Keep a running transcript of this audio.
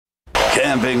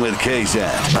Camping with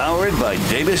KSAT, powered by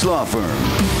Davis Law Firm.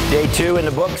 Day 2 in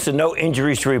the books and no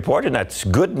injuries to report, and that's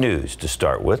good news to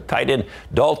start with. Tight end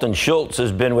Dalton Schultz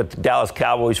has been with the Dallas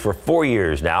Cowboys for 4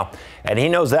 years now, and he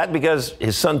knows that because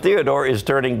his son Theodore is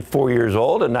turning 4 years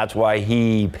old, and that's why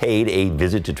he paid a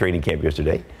visit to training camp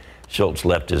yesterday. Schultz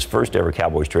left his first ever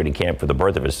Cowboys training camp for the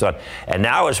birth of his son, and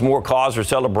now it's more cause for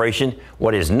celebration.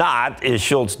 What is not is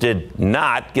Schultz did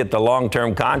not get the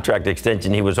long-term contract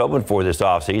extension he was hoping for this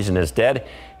offseason. Instead,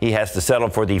 he has to settle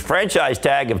for the franchise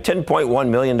tag of $10.1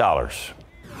 million.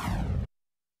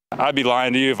 I'd be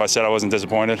lying to you if I said I wasn't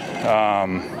disappointed.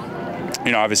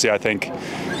 Obviously I think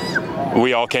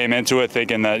we all came into it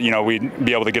thinking that, we'd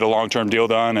be able to get a long-term deal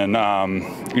done, and,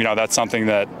 that's something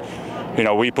that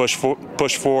we pushed for.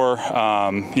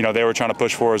 They were trying to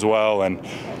push for as well, and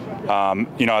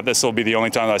this will be the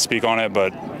only time that I speak on it.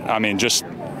 But I mean, just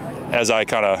as I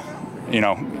kind of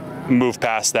move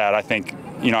past that, I think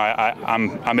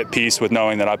I'm at peace with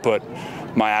knowing that I put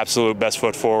my absolute best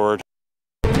foot forward.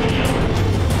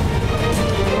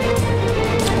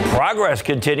 Progress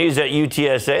continues at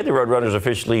UTSA. The Roadrunners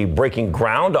officially breaking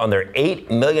ground on their $8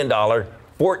 million,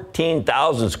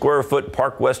 14,000 square foot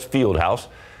Park West Fieldhouse.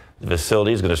 The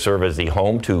facility is going to serve as the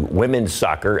home to women's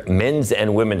soccer, men's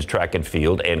and women's track and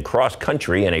field, and cross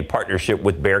country in a partnership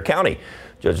with Bexar County.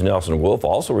 Judge Nelson Wolf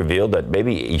also revealed that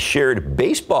maybe a shared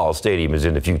baseball stadium is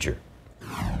in the future.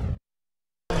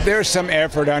 There's some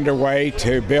effort underway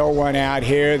to build one out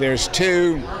here. There's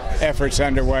two efforts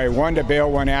underway. One to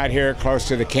build one out here close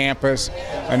to the campus,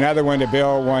 another one to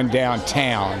build one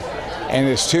downtown. And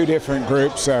there's two different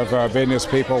groups of business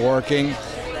people working,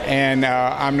 and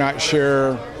I'm not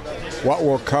sure what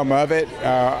will come of it.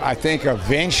 I think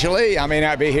eventually, I may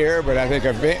not be here, but I think,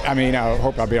 I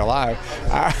hope I'll be alive,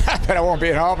 but I won't be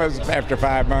in office after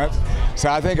 5 months. So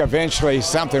I think eventually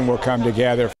something will come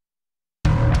together.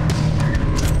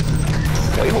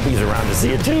 We hope he's around to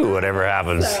see it too, whatever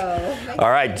happens. All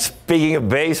right, speaking of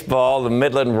baseball, the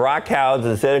Midland Rockhounds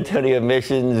and San Antonio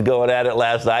Missions going at it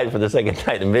last night for the second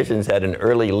night. The Missions had an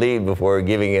early lead before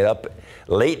giving it up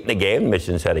late in the game. The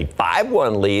Missions had a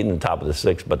 5-1 lead in the top of the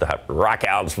 6th, but the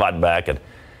Rockhounds fought back and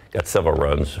got several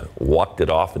runs, walked it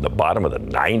off in the bottom of the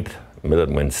 9th.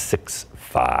 Midland wins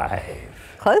 6-5.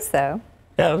 Close, though.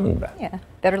 Yeah, it wasn't bad. Yeah,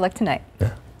 better luck tonight.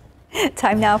 Yeah.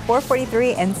 Time now,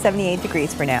 4:43 and 78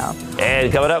 degrees for now. And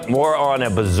coming up, more on a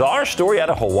bizarre story out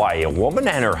of Hawaii. A woman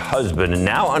and her husband are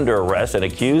now under arrest and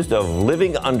accused of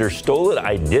living under stolen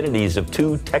identities of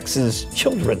 2 Texas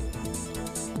children.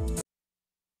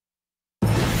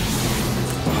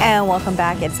 And welcome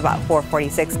back. It's about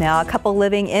 4:46 now. A couple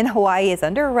living in Hawaii is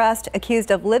under arrest,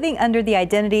 accused of living under the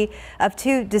identity of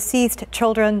 2 deceased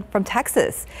children from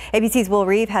Texas. ABC's Will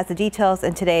Reeve has the details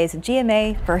in today's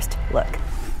GMA First Look.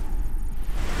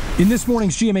 In this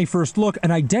morning's GMA First Look,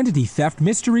 an identity theft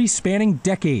mystery spanning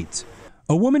decades.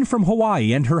 A woman from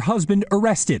Hawaii and her husband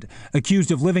arrested,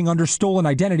 accused of living under stolen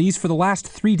identities for the last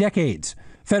 3 decades.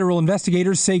 Federal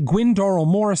investigators say Gwyn Darrell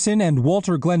Morrison and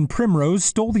Walter Glenn Primrose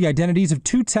stole the identities of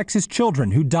 2 Texas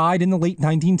children who died in the late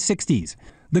 1960s.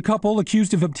 The couple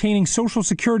accused of obtaining Social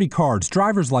Security cards,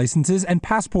 driver's licenses, and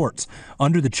passports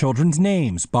under the children's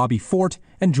names, Bobby Fort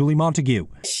and Julie Montague.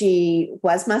 She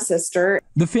was my sister.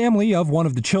 The family of one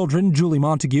of the children, Julie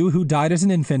Montague, who died as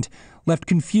an infant, left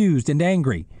confused and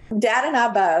angry. Dad and I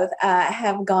both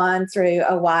have gone through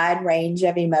a wide range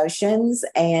of emotions,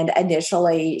 and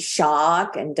initially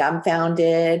shock and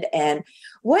dumbfounded and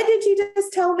what did you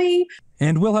just tell me?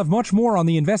 And we'll have much more on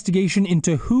the investigation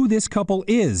into who this couple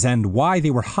is and why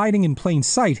they were hiding in plain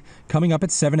sight coming up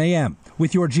at 7 a.m.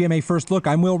 With your GMA First Look,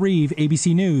 I'm Will Reeve,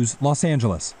 ABC News, Los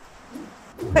Angeles.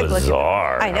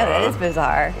 Bizarre. I know, that is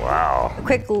bizarre. Wow. A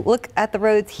quick look at the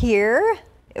roads here.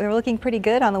 We're looking pretty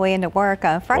good on the way into work.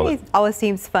 Friday always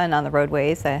seems fun on the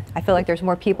roadways. I feel like there's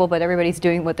more people, but everybody's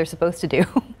doing what they're supposed to do.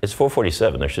 It's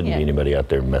 4:47. There shouldn't be anybody out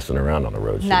there messing around on the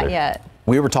roads. Not yet.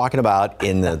 We were talking about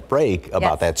in the break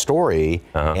about that story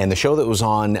and the show that was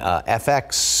on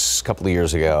FX a couple of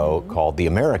years ago called The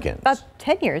Americans. About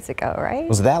 10 years ago, right?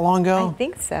 Was it that long ago? I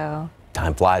think so.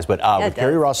 Time flies, but with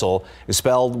Kerry Russell, it's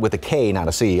spelled with a K, not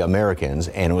a C, Americans,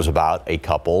 and it was about a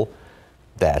couple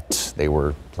that they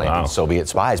were planting Soviet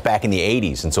spies back in the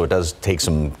 80s, and so it does take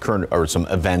some current or some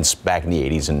events back in the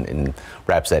 80s and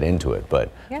wraps that into it.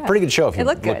 But pretty good show. If you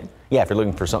looked good. Yeah, if you're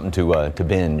looking for something to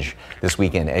binge this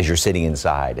weekend as you're sitting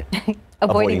inside.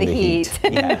 Avoiding the heat.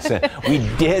 Yes. We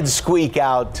did squeak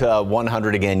out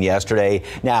 100 again yesterday.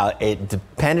 Now, it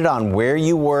depended on where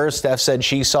you were. Steph said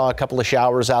she saw a couple of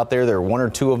showers out there. There were one or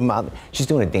two of them out. She's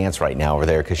doing a dance right now over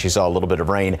there because she saw a little bit of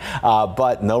rain.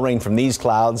 But no rain from these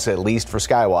clouds, at least for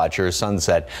Skywatcher.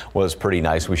 Sunset was pretty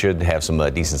nice. We should have some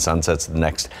decent sunsets the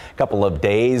next couple of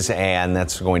days, and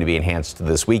that's going to be enhanced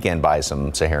this weekend by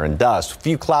some Saharan dust. A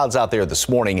few clouds out there this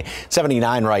morning.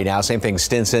 79 right now. Same thing,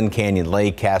 Stinson, Canyon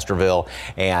Lake, Castroville.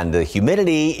 And the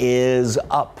humidity is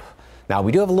up. Now,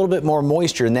 we do have a little bit more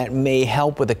moisture, and that may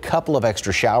help with a couple of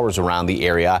extra showers around the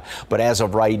area. But as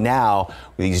of right now,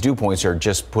 these dew points are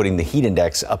just putting the heat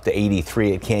index up to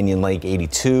 83 at Canyon Lake,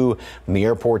 82 from the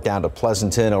airport down to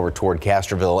Pleasanton over toward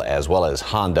Castroville as well as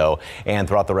Hondo. And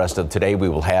throughout the rest of today, we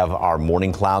will have our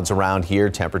morning clouds around here.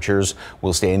 Temperatures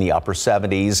will stay in the upper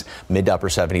 70s, mid to upper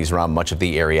 70s around much of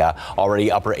the area.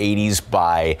 Already upper 80s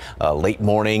by late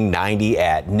morning, 90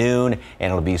 at noon,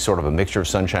 and it'll be sort of a mixture of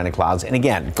sunshine and clouds. And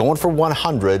again, going for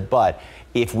 100, but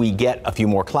if we get a few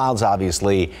more clouds,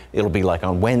 obviously, it'll be like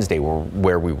on Wednesday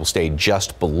where we will stay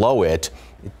just below it.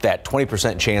 That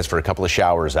 20% chance for a couple of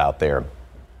showers out there.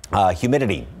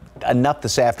 Humidity. Enough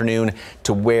this afternoon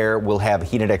to where we'll have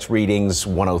heat index readings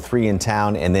 103 in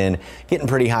town, and then getting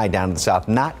pretty high down to the south.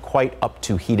 Not quite up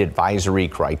to heat advisory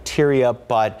criteria,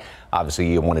 but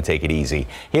obviously you want to take it easy.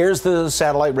 Here's the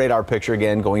satellite radar picture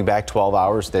again, going back 12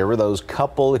 hours. There were those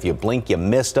couple, if you blink, you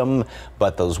missed them,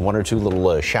 but those one or two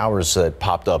little showers that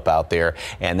popped up out there,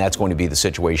 and that's going to be the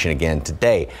situation again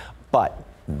today. But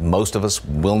most of us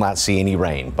will not see any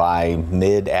rain by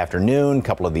mid-afternoon. A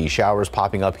couple of these showers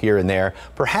popping up here and there,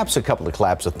 perhaps a couple of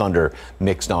claps of thunder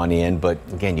mixed on in. But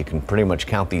again, you can pretty much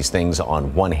count these things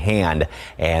on one hand,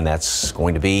 and that's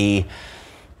going to be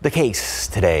the case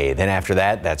today. Then after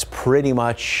that, that's pretty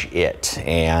much it.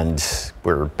 And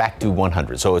we're back to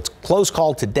 100. So it's close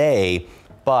call today,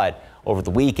 but over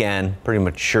the weekend, pretty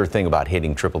much sure thing about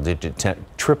hitting triple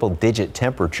digit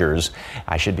temperatures.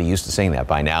 I should be used to saying that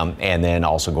by now. And then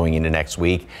also going into next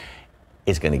week,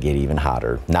 it's going to get even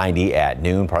hotter. 90 at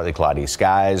noon, partly cloudy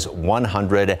skies,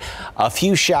 100. A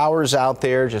few showers out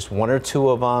there, just one or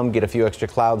two of them. Get a few extra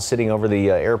clouds sitting over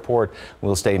the airport.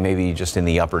 We'll stay maybe just in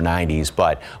the upper 90s.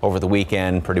 But over the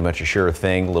weekend, pretty much a sure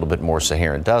thing. A little bit more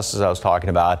Saharan dust, as I was talking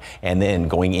about. And then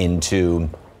going into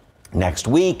next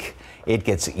week, it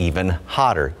gets even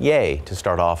hotter. Yay, to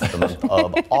start off the month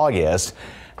of August.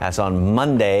 That's on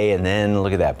Monday, and then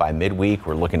look at that. By midweek,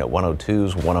 we're looking at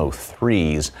 102s,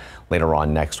 103s later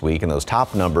on next week. And those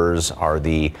top numbers are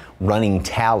the running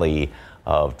tally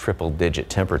of triple-digit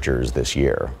temperatures this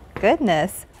year.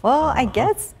 Goodness. Well, I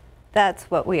guess that's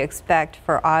what we expect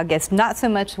for August. Not so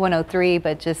much 103,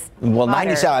 but just well, hotter.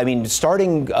 97. I mean,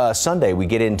 starting Sunday, we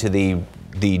get into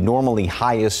the normally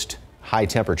highest high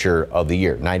temperature of the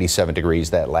year, 97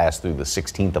 degrees. That lasts through the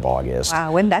 16th of August.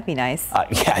 Wow, wouldn't that be nice?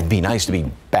 Yeah, it'd be nice to be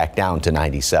back down to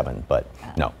 97, but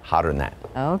no, hotter than that.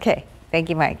 Okay, thank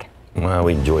you, Mike. Well,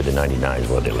 we enjoyed the 99s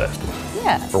while they lasted.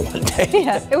 Yeah. For one day.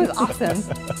 Yeah, it was awesome.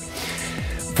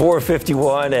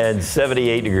 451 and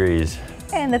 78 degrees.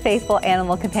 And the faithful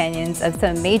animal companions of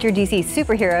some major DC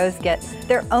superheroes get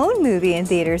their own movie in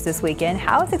theaters this weekend.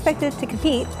 How it's expected to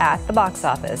compete at the box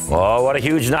office. Oh, what a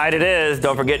huge night it is.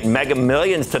 Don't forget Mega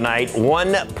Millions tonight.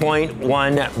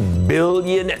 $1.1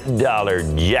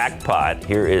 billion jackpot.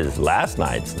 Here is last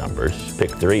night's numbers.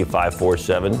 Pick 3, 5, 4,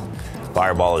 7.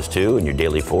 Fireball is 2, and your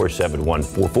daily 4, 7, 1,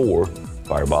 4, 4.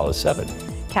 Fireball is 7.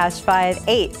 Cash 5,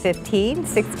 8, 15,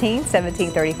 16,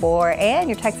 17, 34. And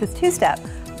your Texas two-step.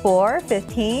 4,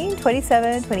 15,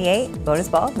 27, 28, bonus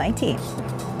ball 19.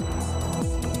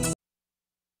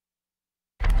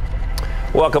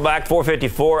 Welcome back,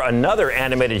 454. Another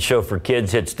animated show for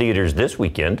kids hits theaters this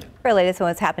weekend. For our latest on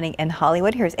what's happening in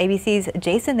Hollywood, here's ABC's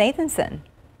Jason Nathanson.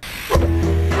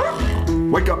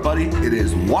 Wake up, buddy. It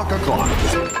is walk o'clock.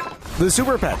 The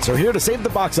Super Pets are here to save the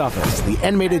box office. The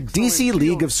animated DC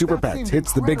League of Super Pets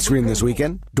hits the big screen this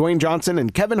weekend. Dwayne Johnson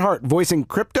and Kevin Hart voicing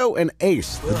Krypto and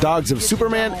Ace, the dogs of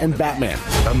Superman and Batman.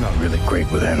 I'm not really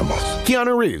great with animals.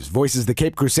 Keanu Reeves voices the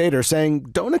Cape Crusader, saying,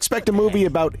 don't expect a movie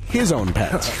about his own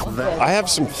pets. I have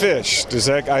some fish,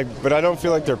 but I don't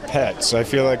feel like they're pets. I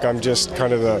feel like I'm just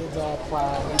kind of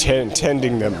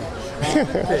tending them.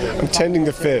 I'm tending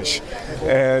the fish.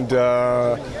 And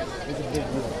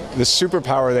the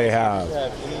superpower they have,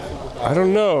 I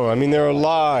don't know. I mean, they're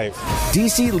alive.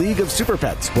 DC League of Super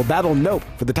Pets will battle Nope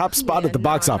for the top spot at the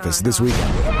box office this weekend.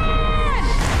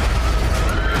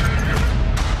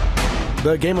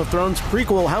 The Game of Thrones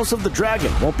prequel House of the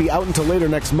Dragon won't be out until later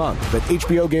next month, but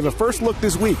HBO gave a first look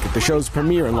this week at the show's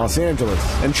premiere in Los Angeles.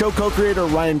 And show co-creator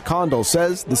Ryan Condal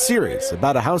says the series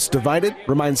about a house divided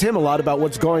reminds him a lot about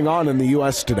what's going on in the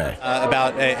U.S. today.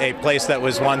 About a place that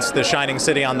was once the shining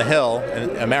city on the hill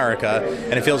in America,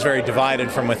 and it feels very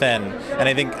divided from within. And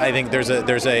I think there's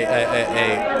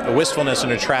a wistfulness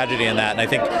and a tragedy in that. And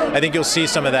I think you'll see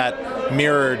some of that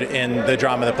mirrored in the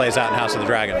drama that plays out in House of the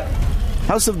Dragon.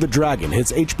 House of the Dragon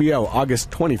hits HBO August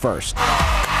 21st.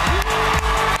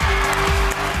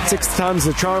 Sixth time's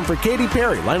the charm for Katy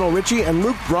Perry, Lionel Richie, and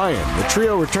Luke Bryan. The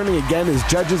trio returning again as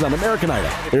judges on American Idol,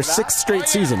 their sixth straight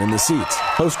season in the seats.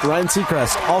 Host Ryan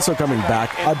Seacrest also coming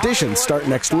back. Auditions start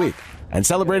next week. And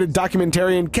celebrated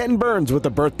documentarian Ken Burns with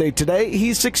a birthday today.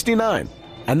 He's 69.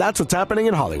 And that's what's happening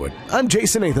in Hollywood. I'm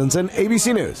Jason Nathanson,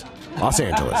 ABC News, Los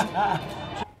Angeles.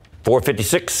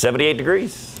 456, 78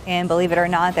 degrees. And believe it or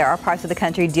not, there are parts of the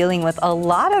country dealing with a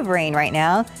lot of rain right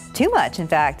now. Too much, in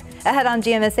fact. Ahead on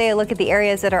GMSA, a look at the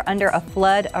areas that are under a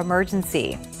flood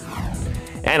emergency.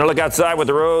 And a look outside with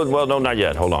the road. Well, no, not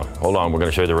yet. Hold on. We're going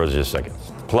to show you the roads in just a second.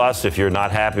 Plus, if you're not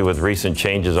happy with recent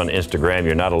changes on Instagram,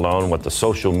 you're not alone. What the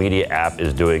social media app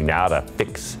is doing now to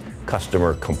fix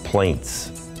customer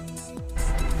complaints.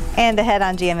 And ahead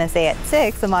on GMSA at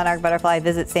 6, the monarch butterfly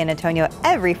visits San Antonio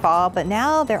every fall, but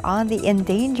now they're on the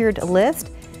endangered list.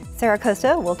 Sarah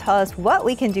Costa will tell us what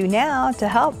we can do now to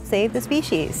help save the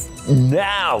species.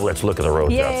 Now let's look at the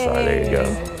roads outside. There you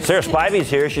go. Sarah Spivey's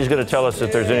here. She's going to tell us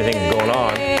if there's anything going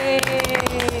on.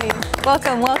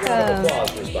 Welcome.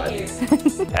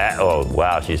 Oh,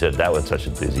 wow. She said that with such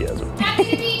enthusiasm.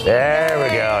 There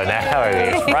we go. Now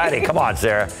it's Friday. Come on,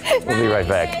 Sarah. We'll be right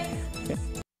back.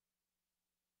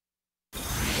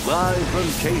 Live from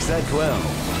KSAT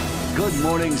 12. Good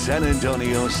Morning San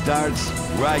Antonio starts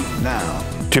right now.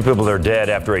 2 people are dead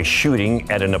after a shooting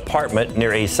at an apartment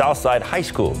near a Southside high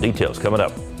school. Details coming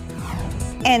up.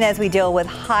 And as we deal with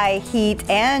high heat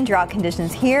and drought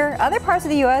conditions here, other parts of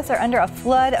the U.S. are under a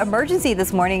flood emergency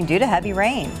this morning due to heavy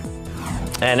rain.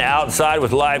 And outside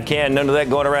with live cam, none of that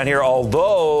going around here,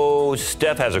 although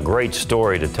Steph has a great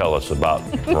story to tell us about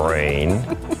rain.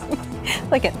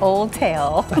 Like an old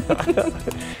tale.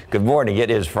 Good morning. It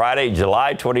is Friday,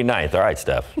 July 29th. All right,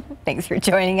 Steph. Thanks for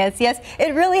joining us. Yes,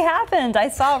 it really happened. I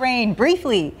saw rain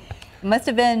briefly. It must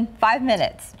have been 5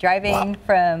 minutes driving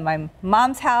from my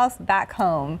mom's house back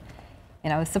home.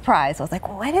 And I was surprised. I was like,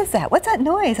 what is that? What's that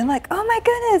noise? I'm like, oh my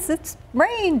goodness, it's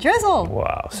rain, drizzle.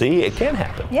 Wow. See, it can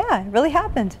happen. Yeah, it really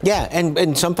happened. Yeah,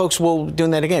 and some folks will be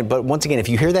doing that again. But once again, if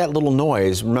you hear that little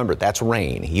noise, remember, that's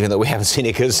rain, even though we haven't seen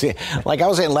it. Because, like I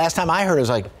was saying, last time I heard it, I was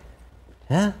like,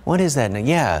 huh? What is that?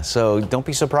 Yeah, so don't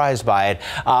be surprised by it.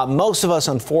 Most of us,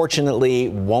 unfortunately,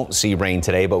 won't see rain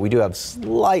today, but we do have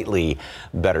slightly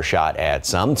better shot at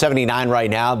some. 79 right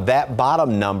now. That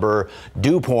bottom number,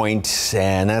 dew point,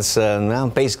 and that's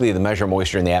basically the measure of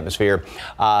moisture in the atmosphere.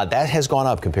 That has gone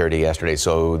up compared to yesterday,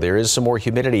 so there is some more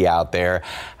humidity out there.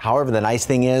 However, the nice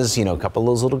thing is, a couple of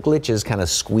those little glitches kind of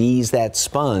squeeze that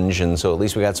sponge, and so at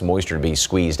least we got some moisture to be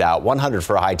squeezed out. 100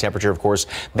 for a high temperature, of course.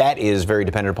 That is very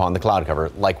dependent upon the cloud cover,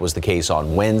 like was the case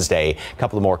on Wednesday. A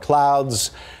couple of more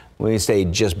clouds. We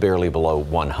stayed just barely below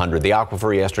 100. The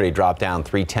aquifer yesterday dropped down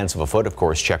 0.3 of a foot. Of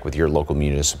course, check with your local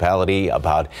municipality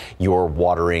about your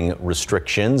watering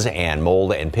restrictions, and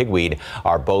mold and pigweed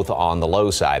are both on the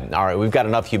low side. All right, we've got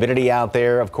enough humidity out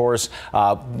there, of course.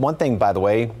 One thing, by the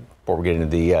way, before we get into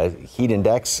the heat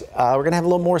index, we're going to have a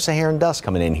little more Saharan dust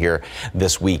coming in here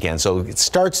this weekend. So it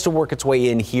starts to work its way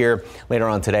in here later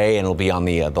on today, and it'll be on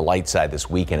the light side this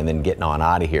weekend and then getting on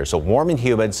out of here. So warm and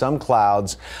humid, some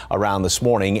clouds around this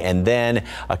morning, and then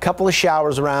a couple of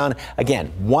showers around.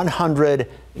 Again, 100,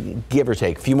 give or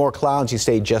take. A few more clouds, you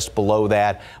stay just below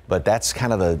that, but that's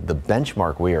kind of the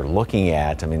benchmark we are looking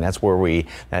at. I mean, that's where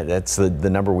that's the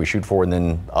number we shoot for, and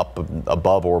then up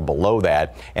above or below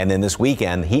that. And then this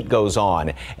weekend, the heat goes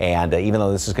on, and even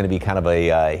though this is going to be kind of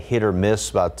a hit or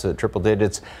miss, about triple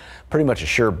digits, pretty much a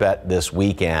sure bet this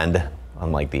weekend,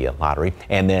 unlike the lottery.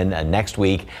 And then next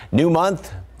week, new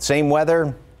month, same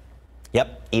weather.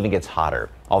 Yep, even gets hotter.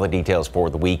 All the details for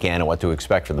the weekend and what to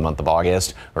expect for the month of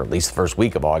August, or at least the first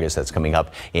week of August, that's coming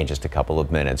up in just a couple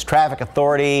of minutes. Traffic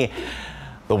Authority,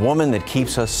 the woman that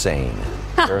keeps us sane,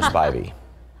 Sarah Spivey.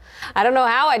 I don't know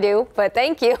how I do, but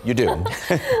thank you. You do.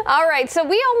 All right, so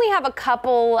we only have a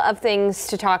couple of things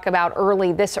to talk about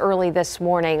early this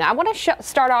morning. I want to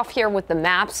start off here with the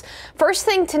maps. First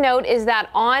thing to note is that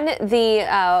on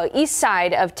the east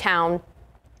side of town,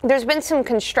 there's been some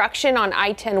construction on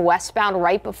I-10 westbound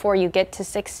right before you get to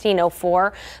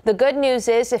 1604. The good news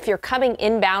is if you're coming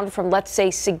inbound from, let's say,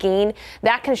 Seguin,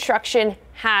 that construction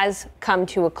has come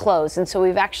to a close. And so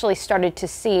we've actually started to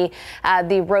see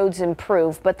the roads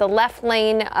improve. But the left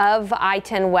lane of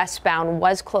I-10 westbound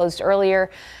was closed earlier.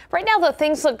 Right now, though,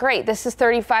 things look great. This is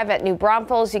 35 at New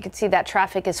Braunfels. You can see that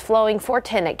traffic is flowing.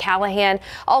 410 at Callahan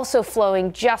also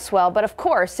flowing just well. But of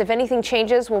course, if anything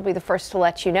changes, we'll be the first to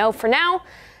let you know. For now,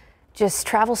 just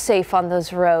travel safe on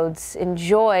those roads.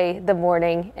 Enjoy the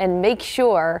morning and make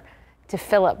sure to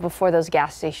fill up before those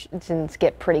gas stations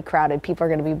get pretty crowded. People are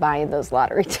going to be buying those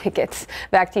lottery tickets.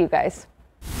 Back to you guys.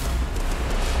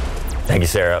 Thank you,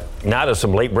 Sarah. Now to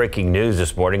some late-breaking news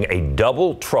this morning. A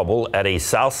double trouble at a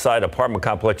South Side apartment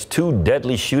complex. 2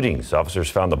 deadly shootings. Officers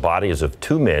found the bodies of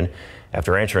 2 men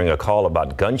after answering a call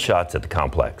about gunshots at the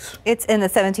complex. It's in the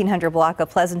 1700 block of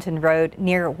Pleasanton Road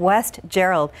near West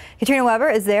Gerald. Katrina Weber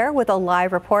is there with a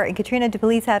live report. And Katrina, do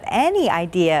police have any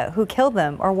idea who killed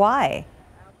them or why?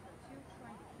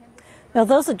 Now,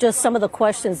 those are just some of the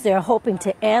questions they're hoping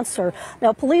to answer.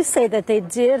 Now, police say that they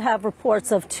did have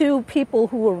reports of 2 people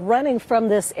who were running from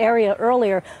this area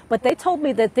earlier, but they told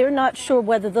me that they're not sure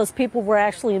whether those people were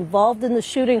actually involved in the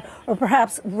shooting or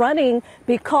perhaps running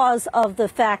because of the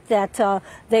fact that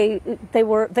they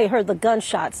heard the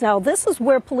gunshots. Now, this is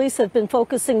where police have been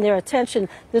focusing their attention,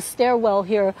 this stairwell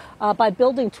here by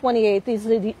Building 28. These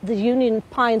are the Union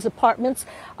Pines apartments.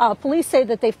 Police say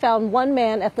that they found 1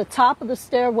 man at the top of the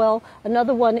stairwell,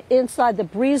 another one inside the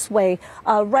breezeway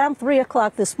around 3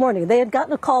 o'clock this morning. They had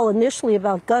gotten a call initially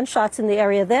about gunshots in the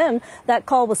area. Then that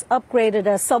call was upgraded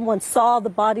as someone saw the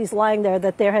bodies lying there,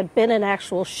 that there had been an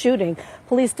actual shooting.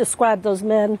 Police described those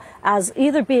men as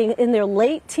either being in their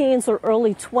late teens or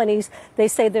early 20s. They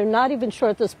say they're not even sure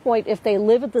at this point if they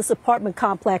live at this apartment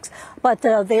complex, but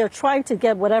they are trying to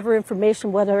get whatever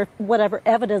information, whatever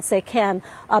evidence they can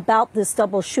about this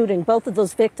double shooting. Both of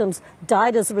those victims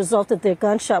died as a result of their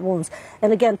gunshot wounds.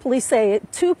 And again, police say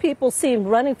 2 people seemed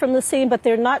running from the scene, but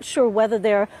they're not sure whether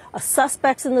they're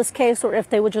suspects in this case or if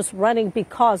they were just running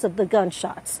because of the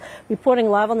gunshots. Reporting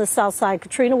live on the South Side,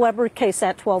 Katrina Weber,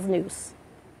 KSAT 12 News.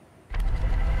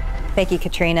 Thank you,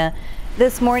 Katrina.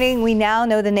 This morning, we now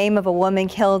know the name of a woman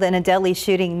killed in a deadly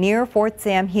shooting near Fort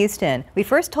Sam, Houston. We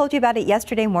first told you about it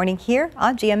yesterday morning here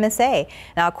on GMSA.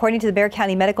 Now, according to the Bexar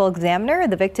County Medical Examiner,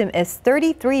 the victim is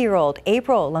 33-year-old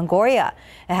April Longoria.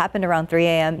 It happened around 3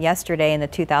 a.m. yesterday in the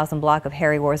 2000 block of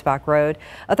Harry Warsbach Road.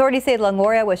 Authorities say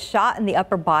Longoria was shot in the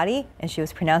upper body and she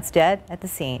was pronounced dead at the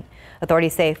scene.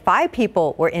 Authorities say 5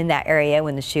 people were in that area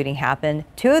when the shooting happened.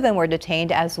 2 of them were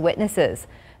detained as witnesses.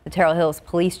 The Terrell Hills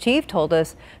police chief told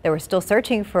us they were still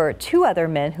searching for 2 other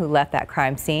men who left that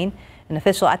crime scene. An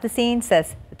official at the scene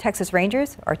says the Texas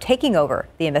Rangers are taking over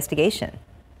the investigation.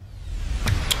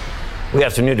 We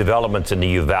have some new developments in the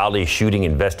Uvalde shooting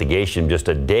investigation. Just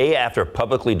a day after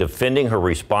publicly defending her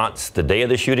response the day of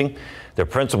the shooting, the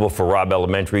principal for Robb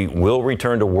Elementary will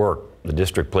return to work. The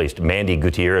district placed Mandy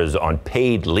Gutierrez on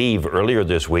paid leave earlier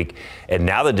this week, and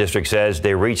now the district says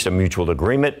they reached a mutual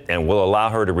agreement and will allow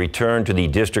her to return to the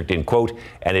district in, quote,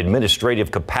 an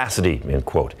administrative capacity, end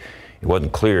quote. It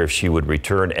wasn't clear if she would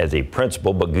return as a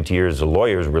principal, but Gutierrez's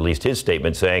lawyers released his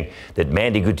statement saying that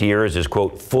Mandy Gutierrez is,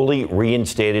 quote, fully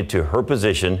reinstated to her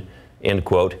position, end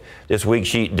quote. This week,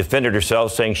 she defended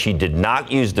herself, saying she did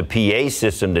not use the PA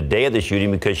system the day of the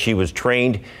shooting because she was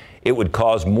trained it would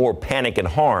cause more panic and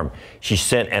harm. She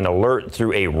sent an alert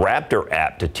through a Raptor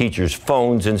app to teachers'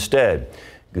 phones instead.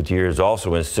 Gutierrez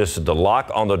also insisted the lock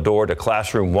on the door to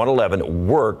classroom 111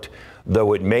 worked,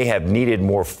 though it may have needed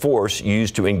more force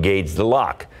used to engage the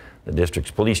lock. The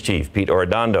district's police chief, Pete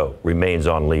Arredondo, remains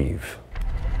on leave.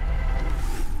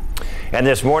 And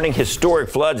this morning, historic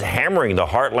floods hammering the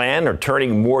heartland are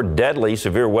turning more deadly.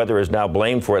 Severe weather is now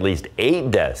blamed for at least 8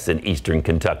 deaths in eastern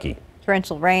Kentucky.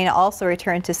 Torrential rain also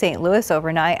returned to St. Louis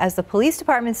overnight as the police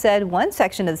department said one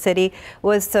section of the city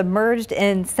was submerged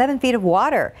in 7 feet of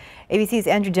water. ABC's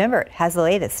Andrew Dimbert has the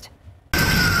latest.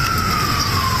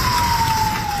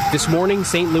 This morning,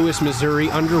 St. Louis, Missouri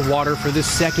underwater for the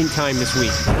 2nd time this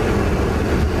week.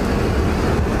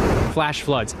 Flash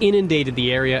floods inundated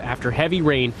the area after heavy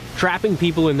rain, trapping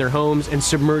people in their homes and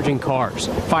submerging cars.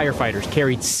 Firefighters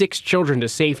carried 6 children to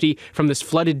safety from this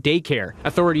flooded daycare.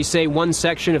 Authorities say one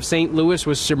section of St. Louis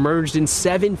was submerged in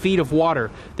 7 feet of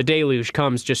water. The deluge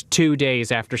comes just 2 days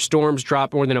after storms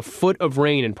dropped more than a foot of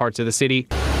rain in parts of the city.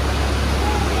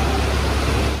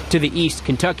 To the east,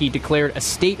 Kentucky declared a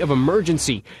state of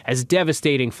emergency as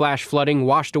devastating flash flooding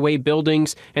washed away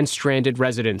buildings and stranded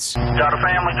residents. Got a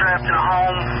family trapped in a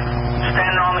home,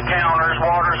 standing on the counters.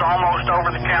 Water's almost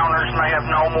over the counters, and they have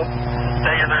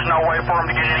there's no way for them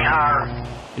to get any higher.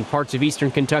 In parts of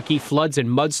eastern Kentucky, floods and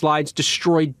mudslides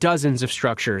destroyed dozens of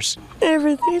structures.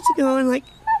 Everything's going like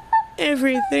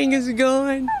Everything is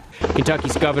gone.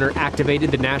 Kentucky's governor activated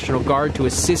the National Guard to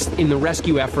assist in the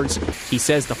rescue efforts. He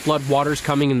says the flood waters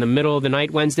coming in the middle of the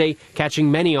night Wednesday,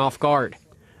 catching many off guard.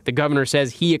 The governor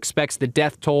says he expects the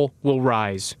death toll will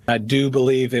rise. I do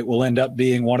believe it will end up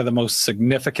being one of the most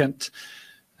significant,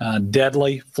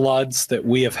 deadly floods that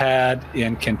we have had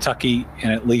in Kentucky in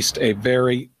at least a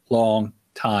very long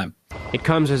time. It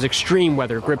comes as extreme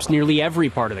weather grips nearly every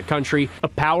part of the country. A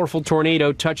powerful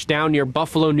tornado touched down near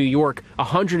Buffalo, New York.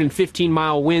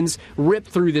 115-mile winds ripped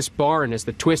through this barn as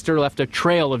the twister left a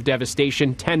trail of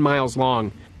devastation 10 miles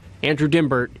long. Andrew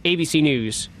Dimbert, ABC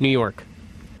News, New York.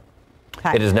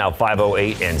 Hi. It is now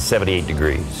 5:08 and 78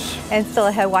 degrees. And still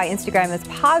ahead, why Instagram is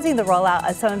pausing the rollout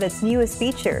of some of its newest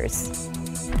features.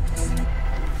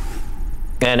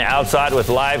 And outside with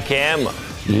live cam,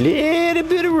 little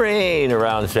bit of rain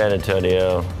around San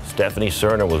Antonio. Stephanie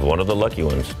Cerner was one of the lucky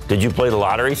ones. Did you play the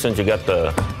lottery since you got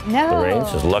the rain?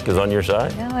 Since luck is on your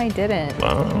side? No, I didn't.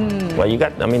 Wow. Well, you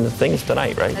got, the thing's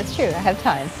tonight, right? That's true. I have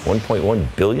time.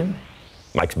 1.1 billion?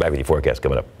 Mike's back with your forecast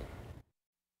coming up.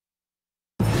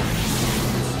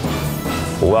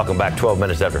 Welcome back. 12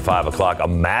 minutes after 5 o'clock. A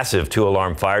massive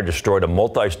 2-alarm fire destroyed a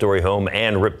multi-story home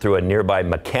and ripped through a nearby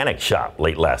mechanic shop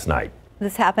late last night.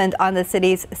 This happened on the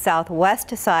city's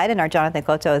southwest side, and our Jonathan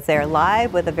Cotto is there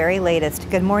live with the very latest.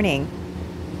 Good morning.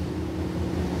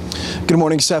 Good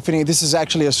morning, Stephanie. This is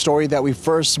actually a story that we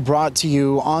first brought to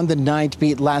you on the night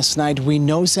beat last night. We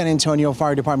know San Antonio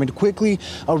Fire Department quickly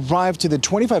arrived to the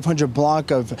 2500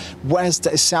 block of West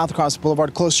South Cross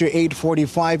Boulevard, close to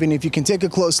 845. And if you can take a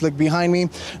close look behind me,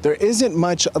 there isn't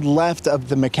much left of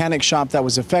the mechanic shop that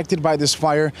was affected by this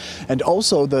fire, and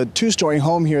also the 2-story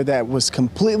home here that was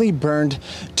completely burned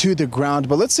to the ground.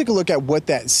 But let's take a look at what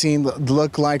that scene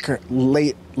looked like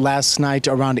late last night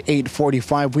around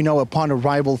 8:45. We know upon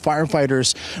arrival,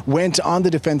 firefighters went on the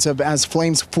defensive as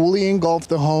flames fully engulfed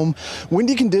the home.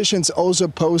 Windy conditions also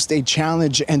posed a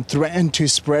challenge and threatened to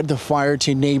spread the fire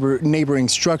to neighboring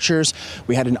structures.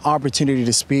 We had an opportunity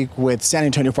to speak with San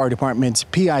Antonio Fire Department's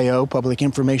PIO, Public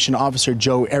Information Officer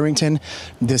Joe Arrington.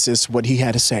 This is what he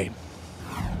had to say.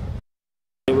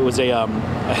 It was a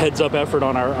heads-up effort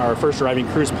on our first arriving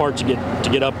crew's part to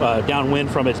get up downwind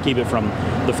from it to keep it from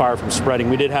the fire from spreading.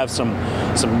 We did have some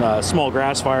small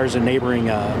grass fires in neighboring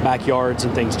backyards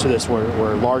and things to this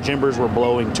where large embers were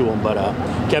blowing to them, but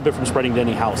kept it from spreading to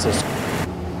any houses.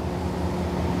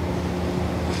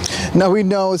 Now, we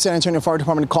know San Antonio Fire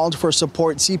Department called for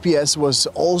support. CPS was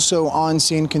also on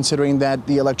scene, considering that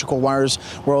the electrical wires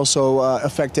were also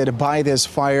affected by this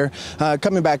fire.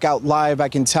 Coming back out live, I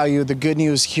can tell you the good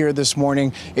news here this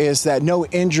morning is that no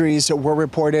injuries were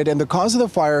reported, and the cause of the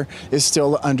fire is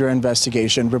still under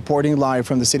investigation. Reporting live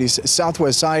from the city's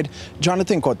southwest side,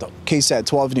 Jonathan Cotto, KSAT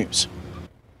 12 News.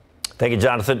 Thank you,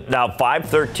 Jonathan. Now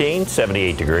 5:13,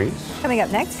 78 degrees. Coming up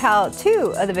next, how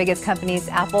 2 of the biggest companies,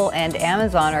 Apple and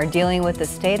Amazon, are dealing with the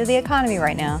state of the economy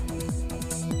right now.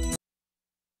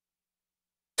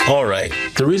 All right,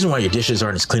 the reason why your dishes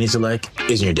aren't as clean as you like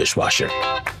isn't your dishwasher.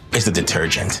 It's the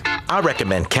detergent. I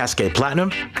recommend Cascade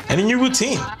Platinum, and in your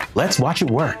routine, let's watch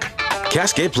it work.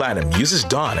 Cascade Platinum uses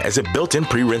Dawn as a built-in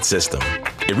pre-rinse system.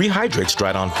 It rehydrates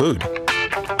dried-on food,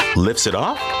 lifts it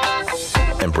off,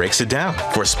 and breaks it down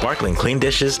for sparkling clean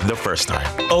dishes the first time.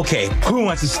 Okay, who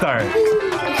wants to start?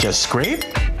 Just scrape,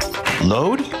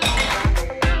 load,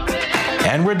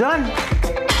 and we're done.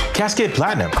 Cascade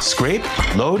Platinum. Scrape,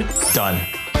 load, done.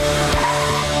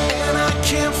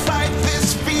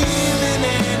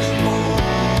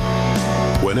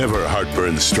 Whenever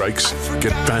heartburn strikes,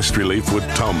 get fast relief with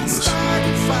Tums.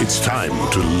 It's time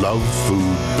to love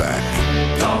food back.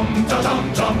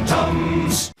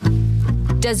 Tums.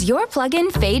 Does your plug-in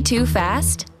fade too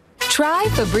fast? Try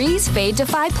Febreze Fade to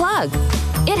Fi Plug.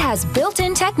 It has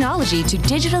built-in technology to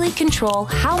digitally control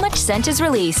how much scent is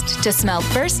released to smell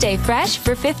first day fresh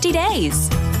for 50 days.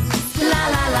 La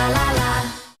la la la la.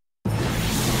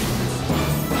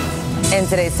 In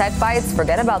today's Tech Bites,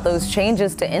 forget about those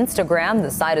changes to Instagram.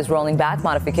 The site is rolling back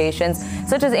modifications,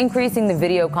 such as increasing the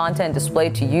video content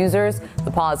displayed to users.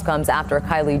 The pause comes after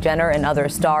Kylie Jenner and other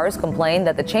stars complained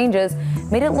that the changes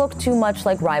made it look too much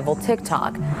like rival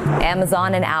TikTok.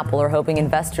 Amazon and Apple are hoping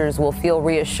investors will feel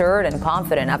reassured and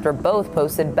confident after both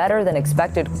posted better than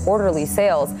expected quarterly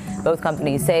sales. Both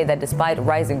companies say that despite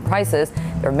rising prices,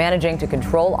 they're managing to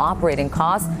control operating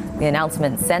costs. The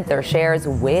announcement sent their shares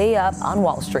way up on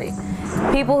Wall Street.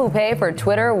 People who pay for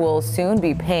Twitter will soon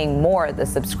be paying more. The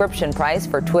subscription price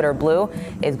for Twitter Blue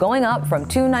is going up from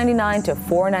 $2.99 to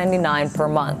 $4.99 per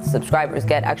month. Subscribers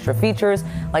get extra features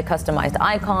like customized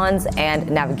icons and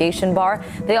navigation bar.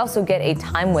 They also get a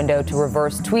time window to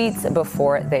reverse tweets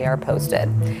before they are posted.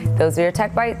 Those are your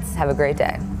Tech Bites. Have a great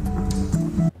day.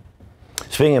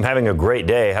 Speaking of having a great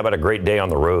day, how about a great day on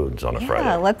the roads on a Friday?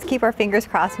 Yeah, let's keep our fingers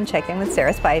crossed and check in with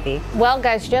Sarah Spivey. Well,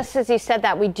 guys, just as you said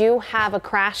that, we do have a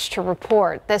crash to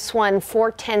report. This one,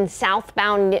 410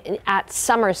 southbound at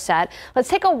Somerset. Let's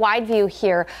take a wide view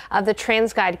here of the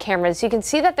TransGuide cameras. You can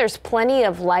see that there's plenty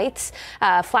of lights,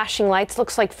 flashing lights.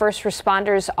 Looks like first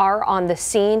responders are on the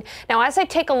scene. Now, as I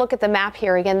take a look at the map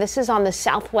here, again, this is on the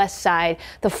southwest side,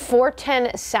 the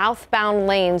 410 southbound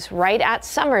lanes right at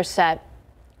Somerset.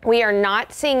 We are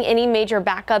not seeing any major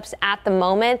backups at the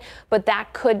moment, but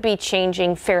that could be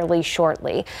changing fairly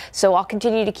shortly. So I'll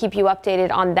continue to keep you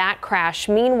updated on that crash.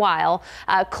 Meanwhile,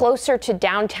 closer to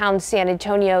downtown San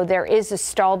Antonio, there is a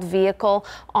stalled vehicle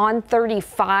on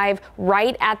 35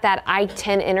 right at that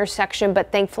I-10 intersection,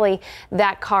 but thankfully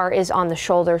that car is on the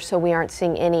shoulder, so we aren't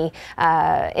seeing any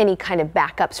kind of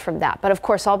backups from that. But of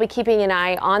course, I'll be keeping an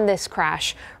eye on this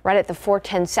crash right at the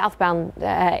 410 southbound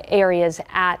areas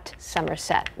at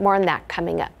Somerset. More on that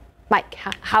coming up. Mike,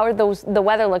 how are the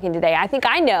weather looking today? I think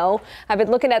I know. I've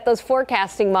been looking at those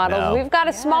forecasting models. No. We've got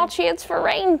a small chance for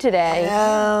rain today.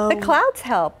 The clouds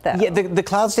help, though. Yeah, the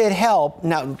clouds did help.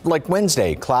 Now, like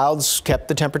Wednesday, clouds kept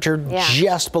the temperature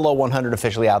just below 100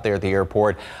 officially out there at the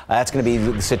airport. That's going to be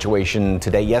the situation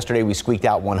today. Yesterday, we squeaked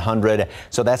out 100.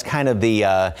 So that's kind of the,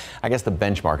 I guess the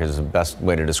benchmark is the best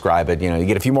way to describe it. You know, you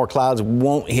get a few more clouds,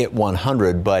 won't hit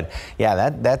 100. But yeah,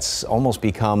 that's almost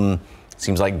become...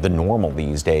 seems like the normal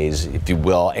these days, if you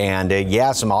will. And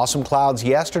yeah, some awesome clouds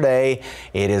yesterday.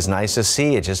 It is nice to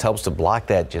see. It just helps to block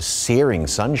that just searing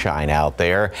sunshine out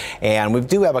there. And we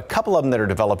do have a couple of them that are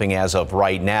developing as of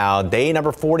right now. Day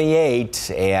number 48.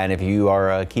 And if you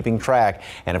are keeping track,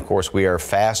 and of course we are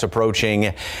fast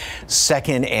approaching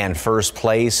second and first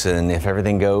place. And if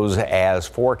everything goes as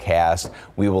forecast,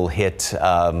 we will hit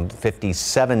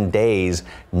 57 days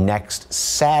next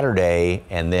Saturday,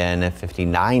 and then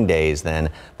 59 days then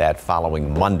that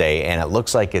following Monday. And it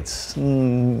looks like it's, I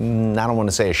don't want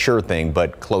to say a sure thing,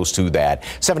 but close to that.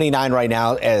 79 right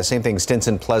now. Same thing,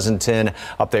 Stinson, Pleasanton,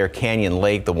 up there, Canyon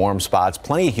Lake, the warm spots.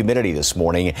 Plenty of humidity this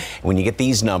morning. When you get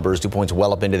these numbers, dew points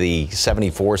well up into the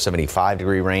 74, 75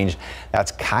 degree range.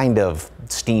 That's kind of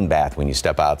steam bath when you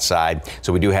step outside.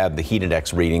 So we do have the heat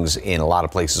index readings in a lot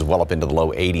of places well up into the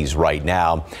low 80s right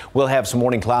now. We'll have some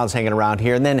morning clouds hanging around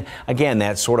here. And then again,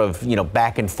 that sort of,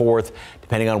 back and forth,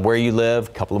 depending on where you live.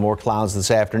 A couple of more clouds this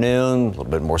afternoon, a little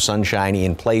bit more sunshiny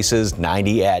in places,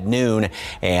 90 at noon,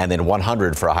 and then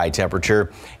 100 for a high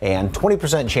temperature, and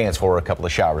 20% chance for a couple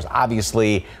of showers.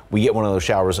 Obviously, we get one of those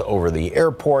showers over the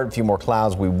airport, a few more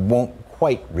clouds. We won't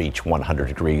quite reach 100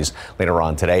 degrees later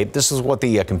on today. This is what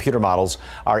the computer models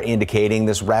are indicating,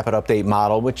 this rapid update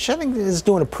model, which I think is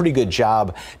doing a pretty good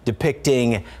job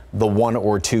depicting the one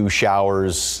or two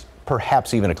showers,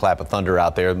 perhaps even a clap of thunder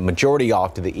out there. Majority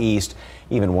off to the east,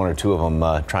 even one or two of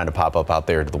them trying to pop up out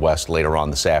there to the west later on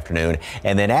this afternoon.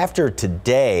 And then after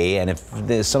today, and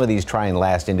if some of these try and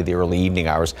last into the early evening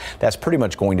hours, that's pretty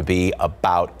much going to be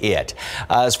about it.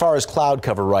 As far as cloud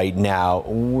cover right now,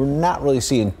 we're not really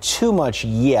seeing too much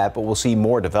yet, but we'll see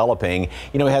more developing.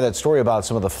 We had that story about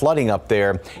some of the flooding up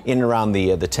there in and around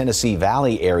the Tennessee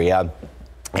Valley area,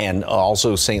 and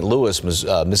also St. Louis,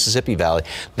 Mississippi Valley.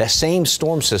 That same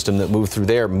storm system that moved through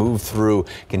there moved through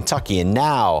Kentucky, and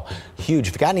now huge.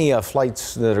 If you got any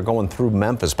flights that are going through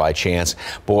Memphis by chance,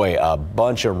 boy, a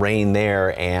bunch of rain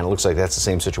there, and it looks like that's the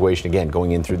same situation again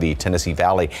going in through the Tennessee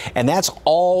Valley. And that's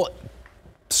all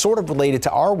sort of related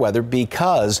to our weather,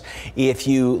 because if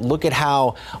you look at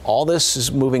how all this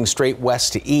is moving straight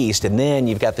west to east, and then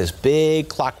you've got this big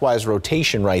clockwise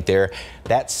rotation right there,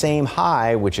 that same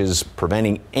high, which is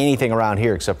preventing anything around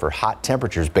here except for hot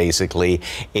temperatures basically,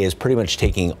 is pretty much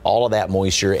taking all of that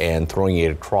moisture and throwing it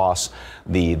across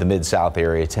the mid-south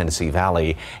area, Tennessee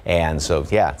Valley. And so,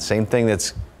 yeah, same thing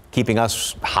that's keeping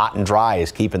us hot and dry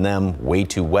is keeping them way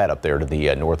too wet up there to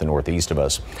the north and northeast of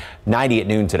us. 90 at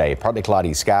noon today, partly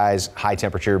cloudy skies. High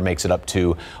temperature makes it up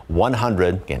to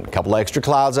 100. Again, a couple extra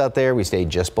clouds out there. We stayed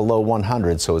just below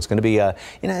 100, so it's going to be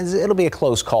it'll be a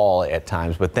close call at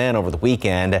times. But then over the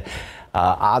weekend,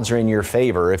 odds are in your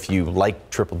favor if you like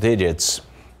triple digits.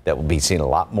 That will be seeing a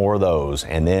lot more of those.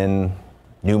 And then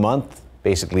new month,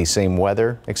 basically same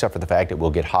weather, except for the fact it will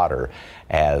get hotter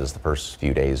as the first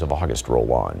few days of August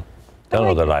roll on. I don't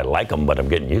know that I like them, but I'm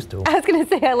getting used to them. I was going to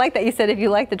say, I like that you said if you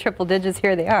like the triple digits,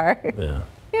 here they are. Yeah.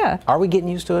 Yeah. Are we getting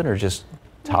used to it or just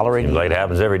tolerating it? Seems like it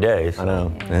happens every day. I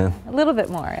know. Yeah. A little bit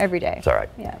more every day. It's all right.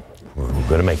 Yeah. We're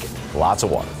going to make it. Lots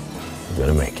of water. We're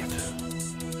going to make it.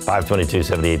 522,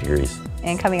 78 degrees.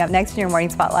 And coming up next in your Morning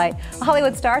Spotlight, a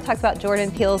Hollywood star talks about Jordan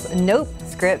Peele's Nope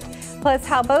script, plus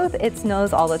how both It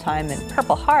Snows All the Time and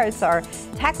Purple Hearts are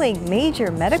tackling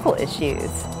major medical issues.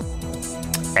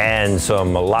 And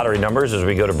some lottery numbers as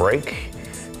we go to break.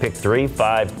 Pick 3,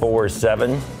 5, 4,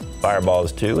 7. Fireball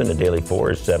is 2, and the daily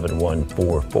 4 is 7, 1,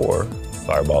 4, 4.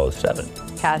 Fireball is 7.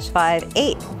 Cash 5,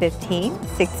 8, 15,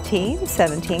 16,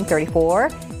 17, 34.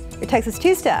 Your Texas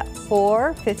two-step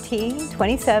 4, 15,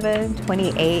 27,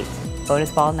 28.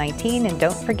 Bonus ball 19, and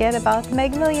don't forget about the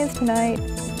Mega Millions tonight.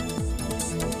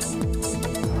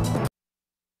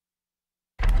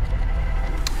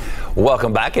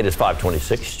 Welcome back. It is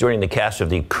 526. Joining the cast of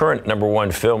the current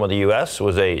 #1 film of the U.S.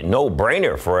 was a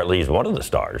no-brainer for at least one of the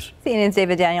stars. CNN's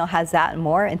David Daniel has that and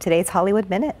more in today's Hollywood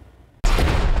Minute.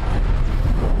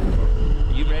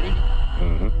 You ready?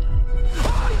 Mm-hmm.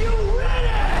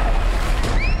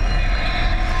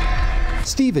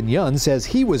 Stephen Yun says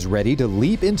he was ready to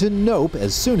leap into Nope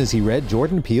as soon as he read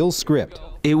Jordan Peele's script.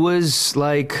 It was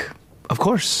like, of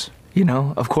course,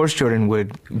 of course Jordan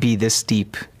would be this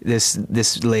deep,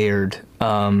 this layered,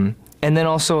 and then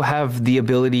also have the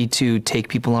ability to take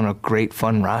people on a great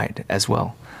fun ride as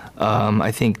well.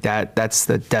 I think that's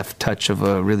the deft touch of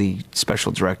a really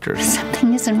special director.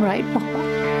 Something isn't right, Paul.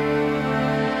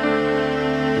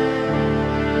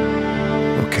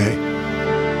 Okay.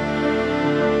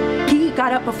 He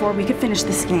got up before we could finish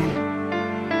the scan.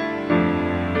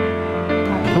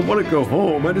 I want to go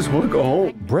home. I just want to go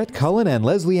home. Brett Cullen and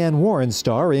Leslie Ann Warren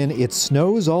star in It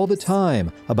Snows All the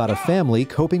Time, about a family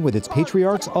coping with its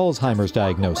patriarch's Alzheimer's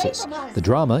diagnosis. The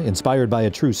drama, inspired by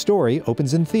a true story,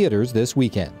 opens in theaters this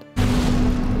weekend.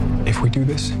 If we do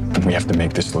this, then we have to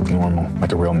make this look normal,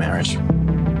 like a real marriage.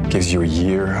 Gives you a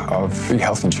year of free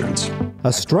health insurance.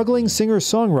 A struggling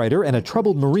singer-songwriter and a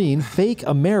troubled Marine fake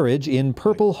a marriage in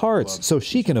Purple Hearts so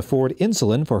she can afford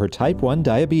insulin for her type 1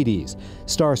 diabetes.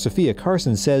 Star Sophia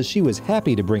Carson says she was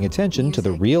happy to bring attention to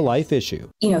the real-life issue.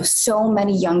 So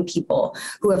many young people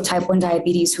who have type 1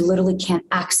 diabetes who literally can't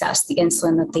access the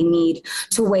insulin that they need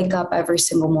to wake up every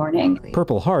single morning.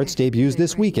 Purple Hearts debuts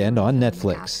this weekend on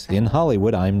Netflix. In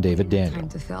Hollywood, I'm David Daniel.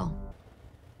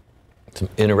 Some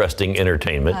interesting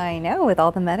entertainment. I know, with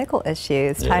all the medical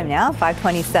issues. Time now,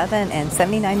 527 and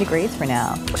 79 degrees for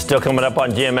now. Still coming up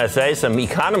on GMSA, some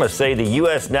economists say the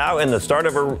U.S. now in the start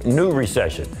of a new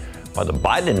recession, while the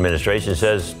Biden administration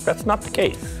says that's not the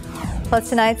case. Plus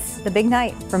tonight's the big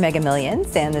night for Mega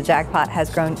Millions, and the jackpot has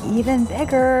grown even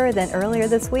bigger than earlier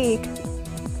this week.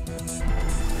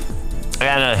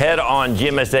 And ahead on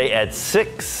GMSA at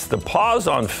 6, the pause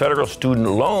on federal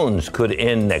student loans could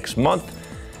end next month.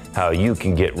 How you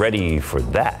can get ready for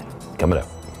that. Coming up.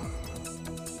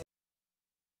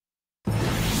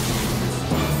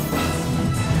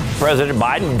 President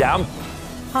Biden down.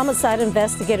 Homicide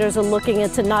investigators are looking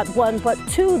into not one but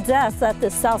 2 deaths at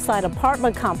this Southside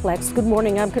apartment complex. Good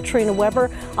morning, I'm Katrina Weber.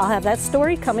 I'll have that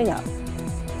story coming up.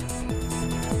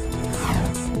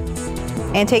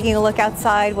 And taking a look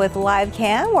outside with live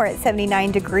cam, we're at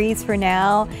 79 degrees for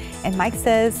now. And Mike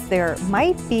says there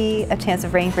might be a chance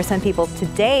of rain for some people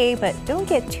today, but don't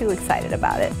get too excited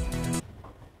about it.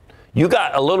 You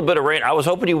got a little bit of rain. I was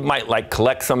hoping you might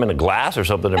collect some in a glass or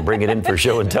something and bring it in for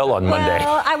show and tell on Monday.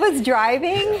 Well, I was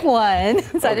driving one.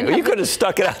 So I didn't you could have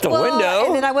stuck it out the window.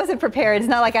 And then I wasn't prepared. It's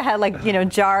not like I had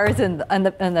jars in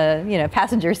the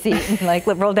passenger seat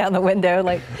and roll down the window.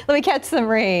 Let me catch some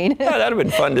rain. Yeah, that'd have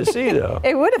been fun to see though.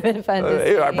 It would have been fun to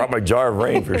see. I brought my jar of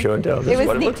rain for show and tell. This is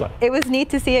what it looks like. It was neat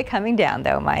to see it coming down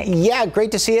though, Mike. Yeah,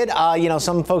 great to see it.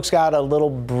 Some folks got a little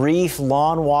brief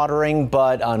lawn watering,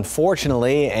 but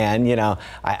unfortunately, and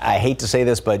I hate to say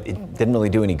this, but it didn't really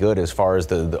do any good as far as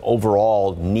the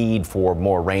overall need for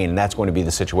more rain, and that's going to be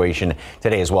the situation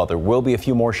today as well. There will be a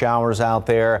few more showers out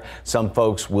there. Some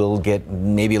folks will get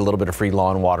maybe a little bit of free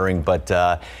lawn watering, but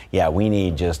yeah, we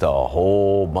need just a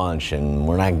whole bunch, and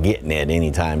we're not getting it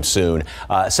anytime soon.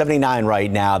 79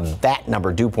 right now. That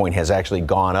number, dew point, has actually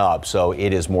gone up, so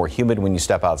it is more humid when you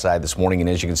step outside this morning, and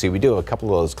as you can see, we do have a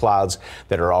couple of those clouds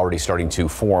that are already starting to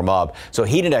form up. So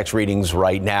heat index readings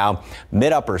right now now.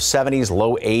 Mid-upper 70s,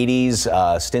 low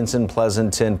 80s. Stinson,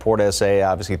 Pleasanton, Port SA,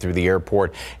 obviously through the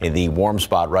airport. In the warm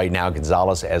spot right now,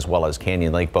 Gonzales as well as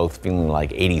Canyon Lake, both feeling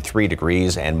like 83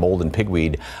 degrees. And Mold and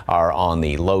Pigweed are on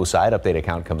the low side. Updated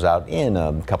count comes out in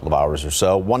a couple of hours or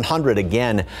so. 100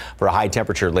 again for a high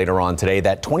temperature later on today.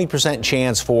 That 20%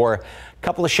 chance for a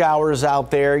couple of showers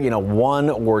out there, one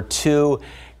or two.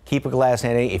 Keep a glass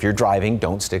handy. If you're driving,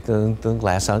 don't stick the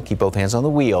glass out. Keep both hands on the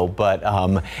wheel. But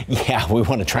yeah, we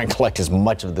want to try and collect as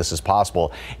much of this as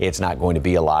possible. It's not going to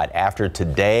be a lot. After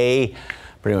today,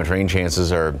 pretty much rain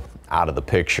chances are out of the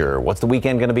picture. What's the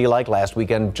weekend going to be like? Last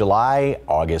weekend, July.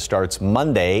 August starts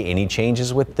Monday. Any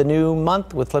changes with the new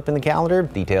month with flipping the calendar?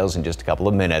 Details in just a couple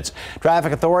of minutes.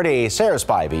 Traffic Authority, Sarah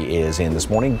Spivey is in this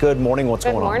morning. Good morning. What's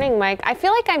going on? Good morning, Mike. I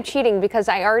feel like I'm cheating because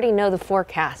I already know the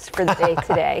forecast for the day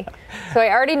today. So I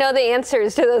already know the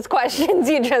answers to those questions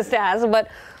you just asked,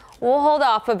 but we'll hold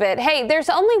off a bit. Hey, there's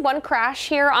only one crash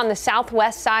here on the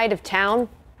southwest side of town,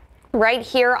 right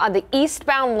here on the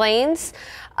eastbound lanes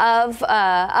of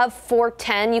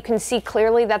 410. You can see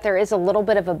clearly that there is a little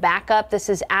bit of a backup. This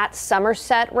is at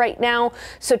Somerset right now.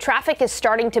 So traffic is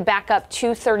starting to back up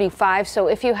 235. So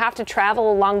if you have to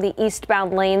travel along the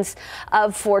eastbound lanes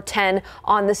of 410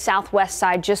 on the southwest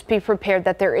side, just be prepared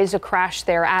that there is a crash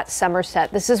there at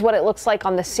Somerset. This is what it looks like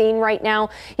on the scene right now.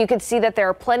 You can see that there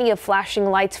are plenty of flashing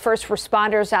lights, first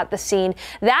responders at the scene.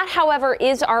 That, however,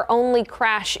 is our only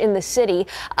crash in the city.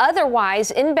 Otherwise,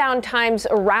 inbound times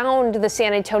around the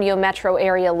San Antonio metro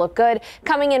area look good.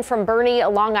 Coming in from Bernie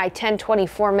along I-10,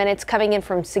 24 minutes. Coming in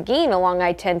from Seguin along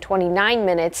I-10, 29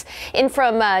 minutes. In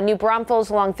from New Braunfels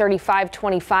along 35,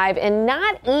 25. And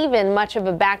not even much of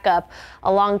a backup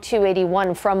along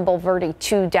 281 from Bulverde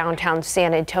to downtown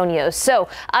San Antonio. So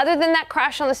other than that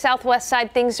crash on the southwest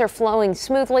side, things are flowing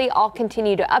smoothly. I'll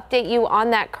continue to update you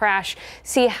on that crash,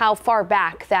 see how far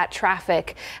back that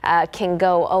traffic can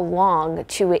go along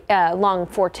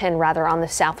 410 rather on the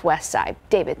southwest side.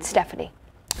 David, Stephanie.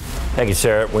 Thank you,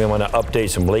 Sarah. We want to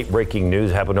update some late breaking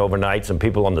news happened overnight. Some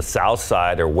people on the south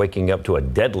side are waking up to a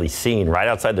deadly scene right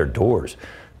outside their doors.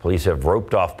 Police have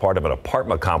roped off part of an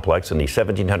apartment complex in the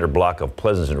 1700 block of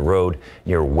Pleasanton Road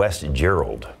near West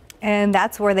Gerald. And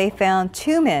that's where they found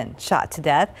two men shot to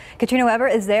death. Katrina Weber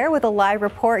is there with a live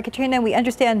report. Katrina, we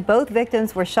understand both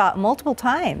victims were shot multiple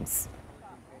times.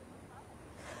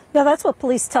 Yeah, that's what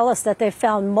police tell us, that they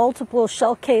found multiple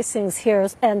shell casings here,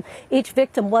 and each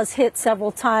victim was hit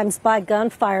several times by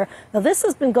gunfire. Now, this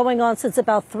has been going on since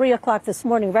about 3 o'clock this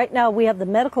morning. Right now, we have the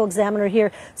medical examiner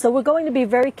here, so we're going to be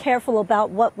very careful about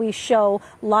what we show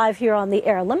live here on the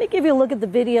air. Let me give you a look at the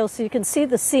video so you can see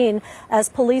the scene as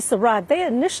police arrived. They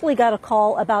initially got a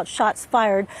call about shots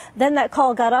fired. Then that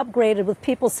call got upgraded with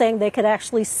people saying they could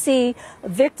actually see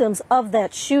victims of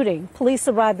that shooting. Police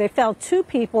arrived. They found two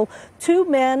people, two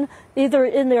men, either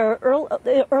in their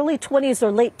early 20s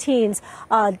or late teens,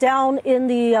 down in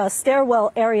the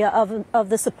stairwell area of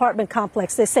this apartment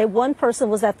complex. They say one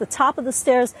person was at the top of the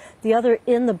stairs, the other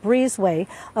in the breezeway.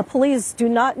 Police do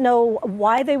not know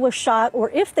why they were shot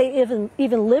or if they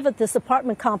even live at this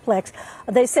apartment complex.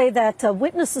 They say that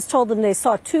witnesses told them they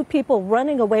saw two people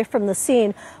running away from the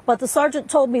scene, but the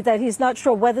sergeant told me that he's not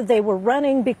sure whether they were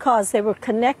running because they were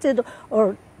connected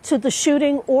or to the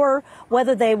shooting or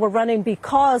whether they were running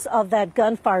because of that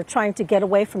gunfire, trying to get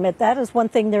away from it. That is one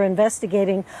thing they're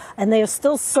investigating, and they are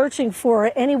still searching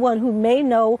for anyone who may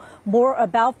know more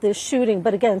about this shooting.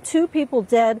 But again, two people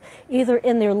dead, either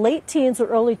in their late teens or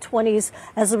early 20s,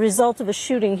 as a result of a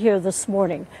shooting here this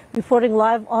morning. Reporting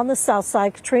live on the south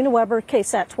side, Katrina Weber,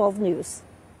 KSAT 12 News.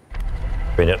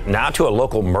 Now to a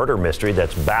local murder mystery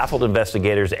that's baffled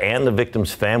investigators and the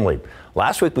victim's family.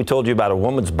 Last week we told you about a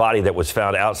woman's body that was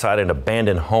found outside an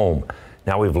abandoned home.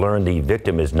 Now we've learned the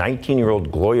victim is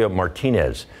 19-year-old Gloria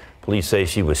Martinez. Police say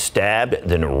she was stabbed,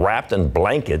 then wrapped in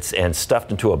blankets and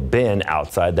stuffed into a bin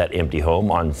outside that empty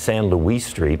home on San Luis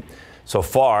Street. So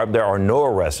far, there are no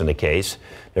arrests in the case.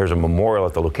 There's a memorial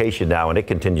at the location now, and it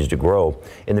continues to grow.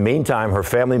 In the meantime, her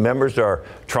family members are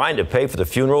trying to pay for the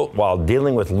funeral while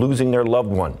dealing with losing their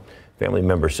loved one. Family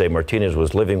members say Martinez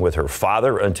was living with her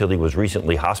father until he was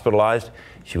recently hospitalized.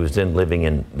 She was then living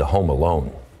in the home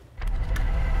alone.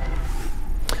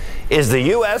 Is the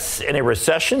U.S. in a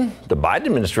recession? The Biden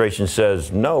administration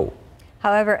says no.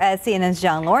 However, as CNN's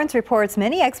John Lawrence reports,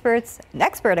 many expert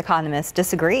economists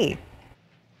disagree.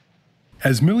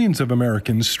 As millions of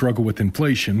Americans struggle with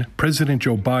inflation, President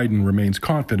Joe Biden remains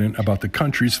confident about the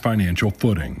country's financial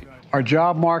footing. Our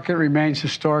job market remains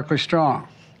historically strong.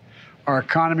 Our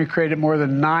economy created more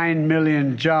than 9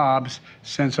 million jobs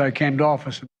since I came to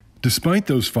office. Despite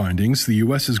those findings, the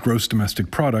U.S.'s gross domestic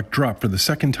product dropped for the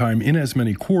second time in as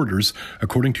many quarters,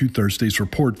 according to Thursday's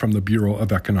report from the Bureau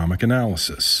of Economic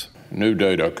Analysis. New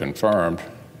data confirmed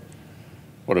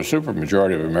what a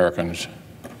supermajority of Americans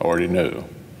already knew.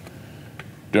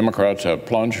 Democrats have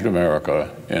plunged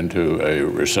America into a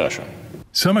recession.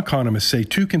 Some economists say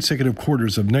 2 consecutive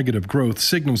quarters of negative growth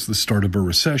signals the start of a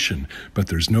recession, but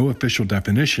there's no official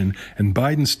definition, and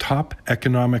Biden's top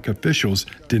economic officials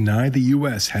deny the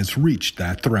U.S. has reached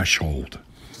that threshold.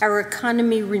 Our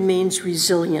economy remains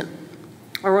resilient.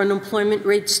 Our unemployment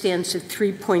rate stands at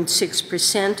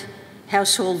 3.6%,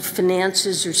 household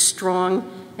finances are strong,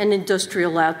 and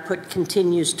industrial output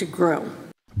continues to grow.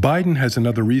 Biden has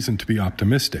another reason to be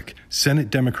optimistic. Senate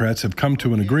Democrats have come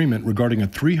to an agreement regarding a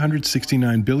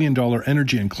 $369 billion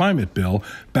energy and climate bill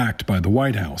backed by the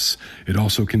White House. It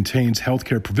also contains health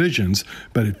care provisions,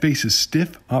 but it faces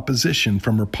stiff opposition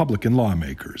from Republican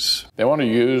lawmakers. They want to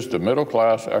use the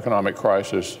middle-class economic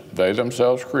crisis they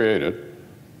themselves created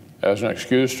as an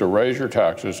excuse to raise your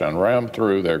taxes and ram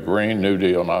through their Green New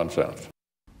Deal nonsense.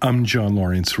 I'm John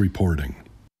Lawrence reporting.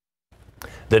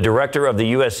 The director of the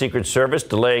U.S. Secret Service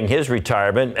delaying his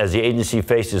retirement as the agency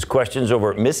faces questions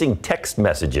over missing text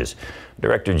messages.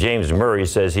 Director James Murray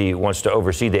says he wants to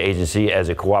oversee the agency as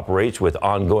it cooperates with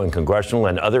ongoing congressional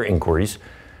and other inquiries.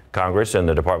 Congress and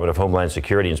the Department of Homeland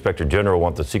Security Inspector General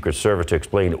want the Secret Service to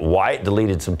explain why it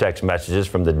deleted some text messages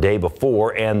from the day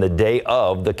before and the day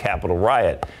of the Capitol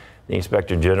riot. The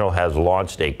Inspector General has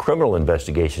launched a criminal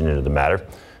investigation into the matter.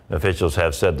 Officials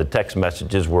have said the text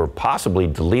messages were possibly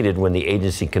deleted when the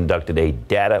agency conducted a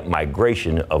data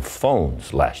migration of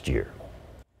phones last year.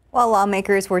 While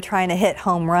lawmakers were trying to hit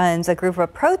home runs, a group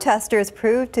of protesters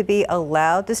proved to be a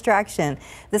loud distraction.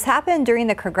 This happened during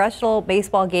the congressional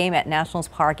baseball game at Nationals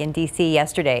Park in D.C.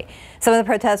 yesterday. Some of the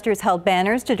protesters held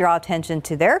banners to draw attention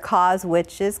to their cause,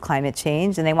 which is climate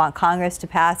change, and they want Congress to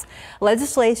pass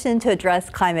legislation to address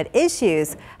climate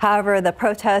issues. However, the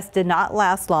protests did not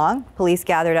last long. Police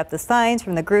gathered up the signs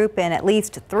from the group, and at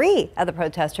least 3 of the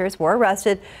protesters were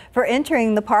arrested for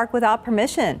entering the park without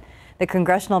permission. The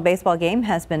congressional baseball game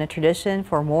has been a tradition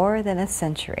for more than a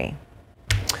century.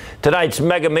 Tonight's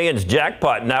Mega Millions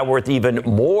jackpot now worth even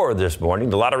more this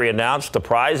morning. The lottery announced the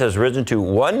prize has risen to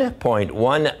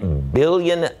 $1.1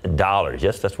 billion.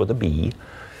 Yes, that's with a B.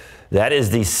 That is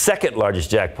the second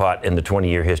largest jackpot in the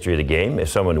 20-year history of the game. If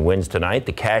someone wins tonight,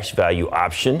 the cash value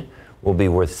option will be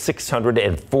worth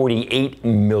 $648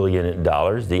 million.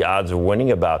 The odds of winning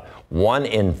about 1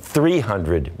 in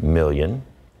 300 million.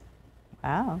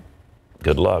 Wow.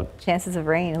 Good luck. Chances of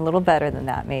rain a little better than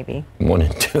that, maybe. 1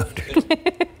 in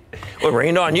 200. Well, it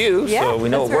rained on you, yeah, so we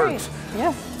know it right. works.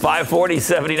 Yeah. 540,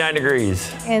 79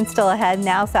 degrees. And still ahead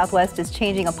now, Southwest is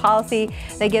changing a policy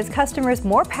that gives customers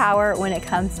more power when it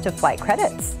comes to flight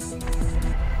credits.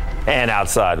 And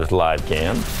outside with live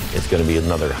cam, it's going to be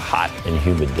another hot and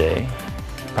humid day.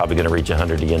 Probably going to reach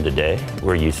 100 again today.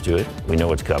 We're used to it. We know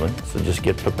what's coming, so just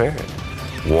get prepared.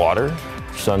 Water,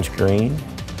 sunscreen,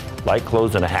 light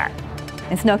clothes, and a hat.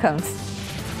 And snow cones.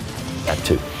 That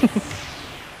too.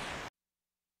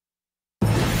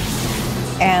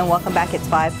 And welcome back. It's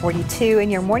 5:42 in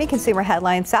your morning consumer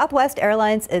headlines. Southwest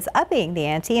Airlines is upping the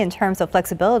ante in terms of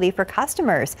flexibility for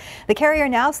customers. The carrier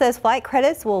now says flight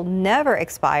credits will never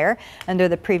expire. Under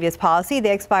the previous policy,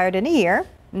 they expired in a year.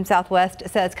 And Southwest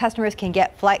says customers can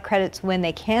get flight credits when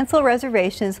they cancel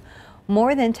reservations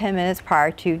more than 10 minutes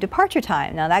prior to departure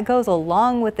time. Now that goes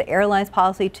along with the airline's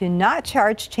policy to not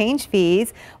charge change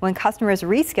fees when customers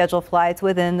reschedule flights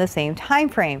within the same time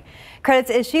frame. Credits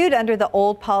issued under the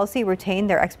old policy retain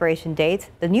their expiration dates.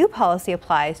 The new policy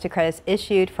applies to credits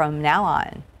issued from now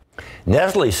on.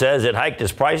 Nestle says it hiked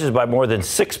its prices by more than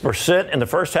 6% in the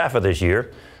first half of this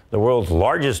year. The world's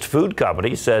largest food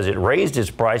company says it raised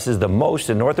its prices the most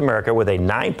in North America with a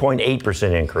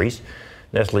 9.8% increase.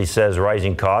 Nestle says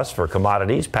rising costs for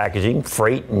commodities, packaging,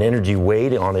 freight, and energy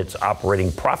weighed on its operating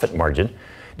profit margin.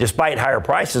 Despite higher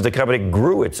prices, the company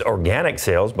grew its organic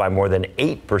sales by more than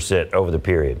 8% over the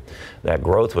period. That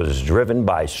growth was driven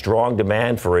by strong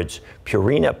demand for its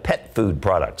Purina pet food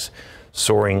products.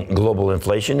 Soaring global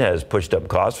inflation has pushed up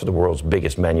costs for the world's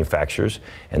biggest manufacturers,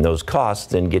 and those costs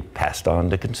then get passed on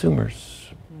to consumers.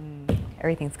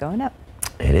 Everything's going up.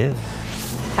 It is.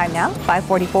 Time now,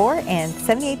 5:44 and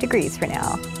 78 degrees for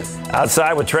now.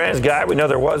 Outside with TransGuide, we know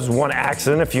there was one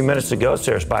accident a few minutes ago.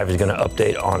 Sarah Spivey is going to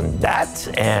update on that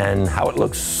and how it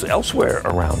looks elsewhere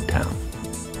around town.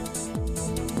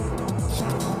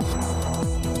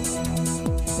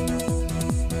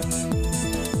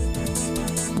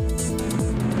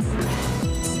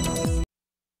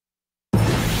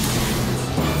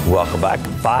 Welcome back.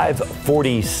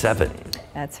 547.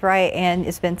 That's right. And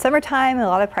it's been summertime. A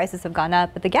lot of prices have gone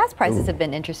up, but the gas prices have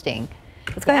been interesting.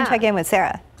 Let's go ahead and check in with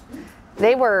Sarah.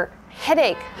 They were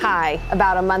headache high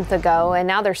about a month ago, and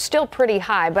now they're still pretty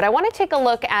high. But I want to take a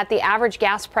look at the average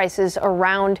gas prices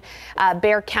around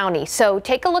Bexar County. So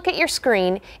take a look at your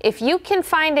screen. If you can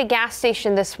find a gas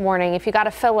station this morning, if you got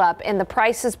to fill up and the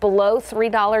price is below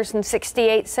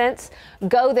 $3.68,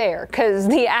 go there, because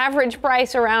the average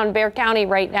price around Bexar County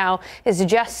right now is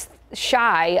just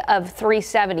shy of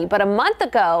 $3.70. But a month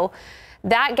ago,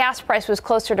 that gas price was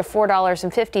closer to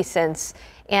 $4.50.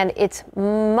 And it's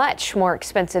much more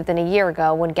expensive than a year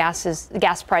ago when gas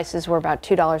prices were about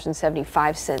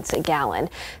 $2.75 a gallon.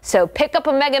 So pick up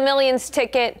a Mega Millions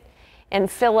ticket and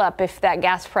fill up if that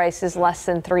gas price is less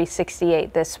than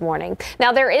 $3.68 this morning.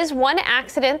 Now, there is one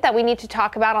accident that we need to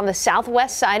talk about on the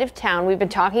southwest side of town. We've been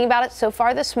talking about it so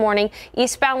far this morning.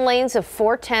 Eastbound lanes of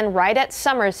 410 right at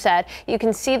Somerset. You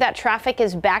can see that traffic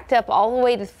is backed up all the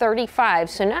way to 35,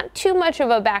 so not too much of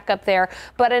a backup there,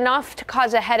 but enough to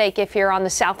cause a headache if you're on the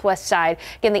southwest side.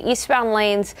 Again, the eastbound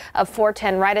lanes of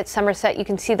 410 right at Somerset, you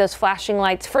can see those flashing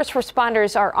lights. First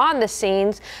responders are on the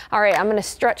scenes. All right, I'm going to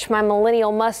stretch my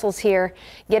millennial muscles here.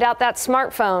 Get out that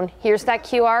smartphone. Here's that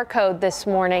QR code this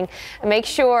morning. Make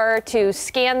sure to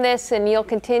scan this and you'll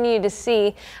continue to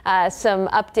see some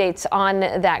updates on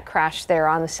that crash there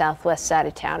on the southwest side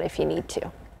of town if you need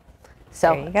to.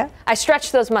 So there you go. I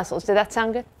stretched those muscles. Did that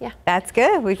sound good? Yeah. That's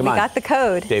good. We got the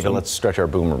code. David, let's stretch our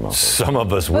boomer muscles. Some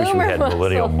of us wish we had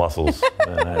millennial muscles.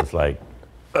 And it's like,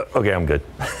 okay, I'm good.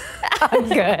 I'm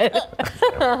good.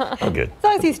 I'm good. As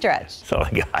long as you stretch. That's all I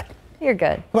got. You're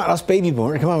good. Come on, us baby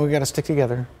boomer. Come on, we got to stick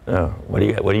together. Oh, what do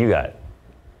you got? What do you got?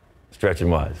 Stretching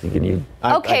wise.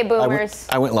 Okay, boomers.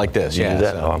 I went like this. Yeah.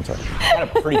 So. Oh, I'm sorry.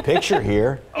 Got a pretty picture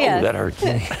here. Yes. Oh, that hurts.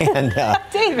 And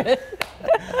David.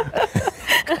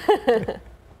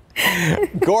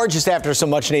 gorgeous after some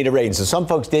much needed rain. So some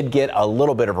folks did get a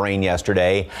little bit of rain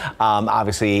yesterday.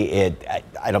 Obviously,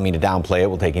 I don't mean to downplay it.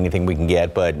 We'll take anything we can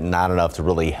get, but not enough to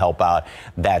really help out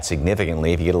that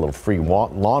significantly. If you get a little free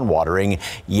lawn watering,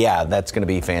 yeah, that's going to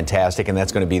be fantastic, and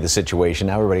that's going to be the situation.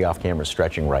 Now everybody off camera is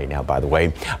stretching right now, by the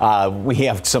way. We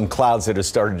have some clouds that have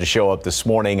started to show up this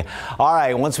morning. All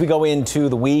right, once we go into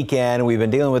the weekend, we've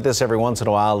been dealing with this every once in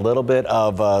a while, a little bit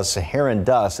of Saharan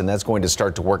dust, and that's going to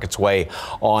start to work its way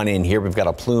on in here. We've got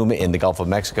a plume in the Gulf of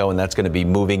Mexico, and that's going to be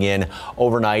moving in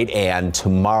overnight and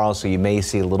tomorrow. So you may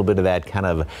see a little bit of that kind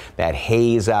of that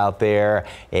haze out there.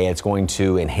 It's going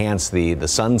to enhance the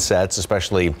sunsets,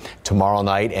 especially tomorrow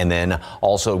night, and then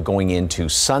also going into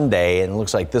Sunday. And it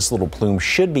looks like this little plume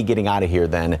should be getting out of here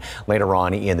then later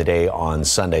on in the day on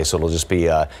Sunday. So it'll just be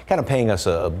kind of paying us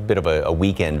a bit of a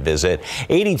weekend visit.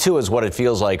 82 is what it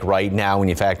feels like right now when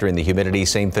you factor in the humidity.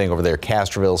 Same thing over there,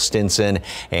 Castroville, Stinson,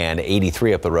 and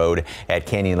 83 up the road at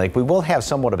Canyon Lake. We will have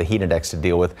somewhat of a heat index to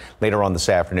deal with later on this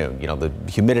afternoon. You know, the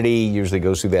humidity usually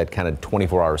goes through that kind of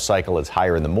 24-hour cycle. It's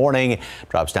higher in the morning,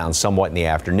 drops down somewhat in the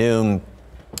afternoon,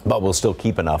 but we'll still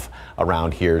keep enough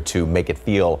around here to make it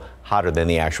feel hotter than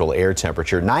the actual air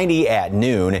temperature. 90 at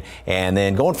noon, and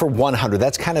then going for 100.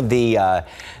 That's kind of the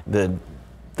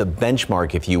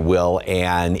benchmark, if you will.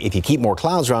 And if you keep more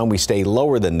clouds around, we stay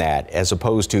lower than that, as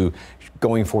opposed to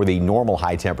going for the normal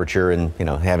high temperature and, you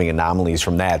know, having anomalies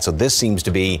from that. So this seems to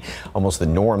be almost the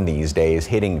norm these days,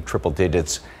 hitting triple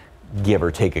digits, give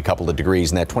or take a couple of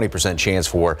degrees, and that 20% chance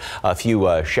for a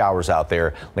few showers out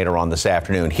there later on this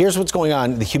afternoon. Here's what's going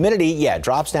on. The humidity, yeah,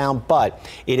 drops down, but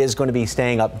it is going to be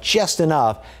staying up just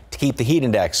enough to keep the heat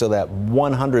index, so that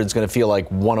 100 is going to feel like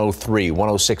 103,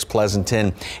 106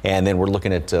 Pleasanton, and then we're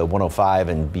looking at 105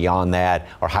 and beyond that,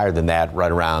 or higher than that,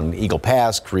 right around Eagle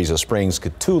Pass, Carrizo Springs,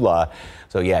 Cotulla.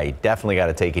 So yeah, you definitely got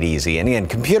to take it easy. And again,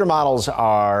 computer models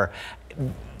are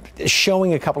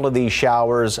showing a couple of these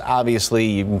showers. Obviously,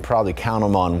 you can probably count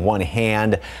them on one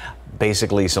hand.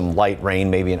 Basically some light rain,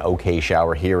 maybe an okay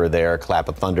shower here or there, clap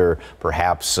of thunder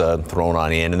perhaps thrown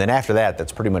on in. And then after that,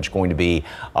 that's pretty much going to be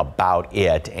about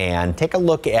it. And take a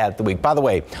look at the week. By the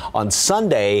way, on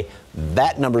Sunday,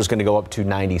 that number is going to go up to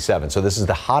 97. So this is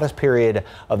the hottest period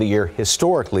of the year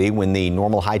historically, when the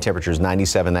normal high temperature is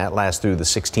 97. That lasts through the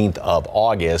 16th of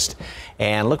August.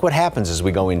 And look what happens as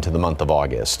we go into the month of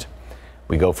August.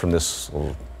 We go from this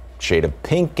little shade of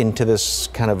pink into this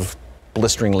kind of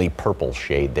blisteringly purple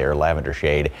shade there, lavender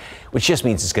shade, which just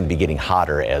means it's going to be getting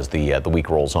hotter as the week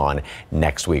rolls on.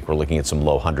 Next week, we're looking at some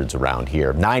low hundreds around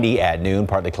here. 90 at noon,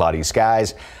 partly cloudy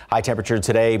skies. High temperature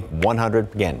today,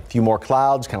 100. Again, a few more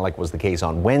clouds, kind of like was the case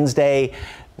on Wednesday.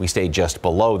 We stay just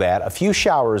below that. A few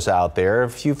showers out there. A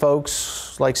few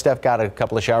folks like Steph got a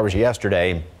couple of showers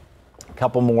yesterday.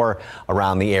 couple more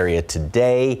around the area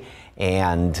today,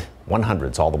 and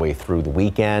 100s all the way through the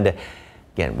weekend.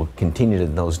 Again, we'll continue to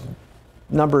those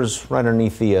numbers right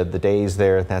underneath the days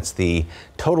there. That's the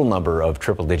total number of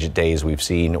triple-digit days we've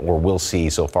seen or will see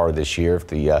so far this year. If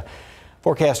the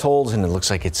forecast holds, and it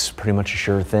looks like it's pretty much a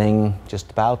sure thing,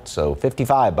 just about. So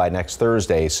 55 by next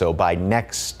Thursday. So by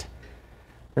next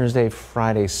Thursday,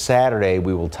 Friday, Saturday,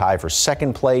 we will tie for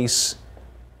second place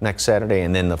next Saturday,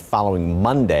 and then the following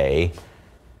Monday,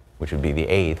 which would be the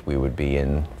 8th, we would be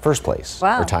in first place.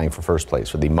 Wow. We're tying for first place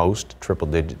for the most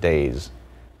triple-digit days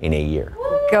in a year.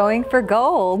 Going for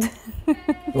gold.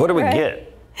 What do we Right.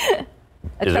 get?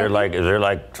 Is there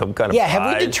like some kind of Yeah, have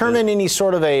we prize? determined any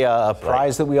sort of a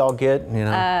prize that we all get? You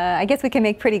know, I guess we can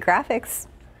make pretty graphics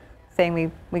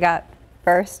saying we got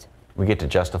first. we get to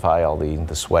justify all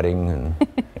the sweating and.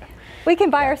 We can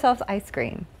buy ourselves ice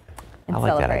cream and I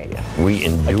like celebrate. that idea. We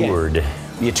endured. Again,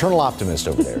 the eternal optimist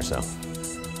over there. So.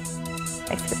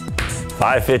 Ice cream.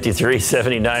 5:53,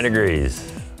 79 degrees.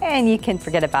 And you can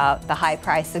forget about the high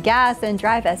price of gas and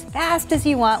drive as fast as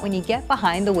you want when you get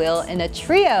behind the wheel in a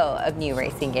trio of new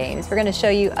racing games. We're going to show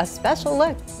you a special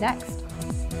look next.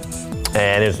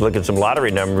 And let's look at some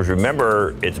lottery numbers.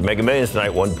 Remember, it's Mega Millions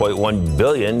tonight, 1.1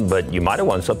 billion, but you might have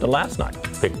won something last night.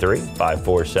 Pick 3, 5,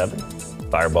 4, 7.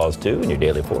 Fireball is 2, and your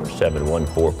daily 4, 7, 1,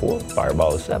 4, 4.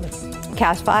 Fireball is 7.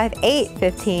 Cash 5, 8,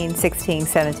 15, 16,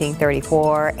 17,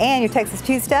 34. And your Texas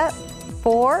two-step,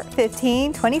 4,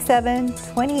 15, 27,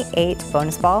 28.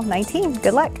 Bonus ball, 19.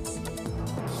 Good luck.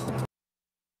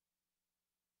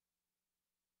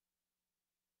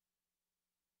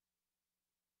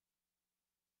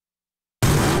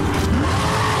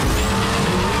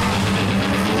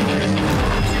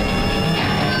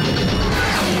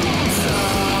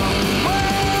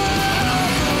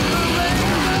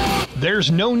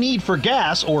 There's no need for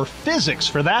gas, or physics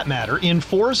for that matter, in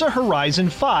Forza Horizon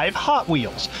 5 Hot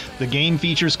Wheels. The game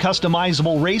features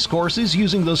customizable race courses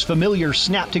using those familiar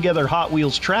snap-together Hot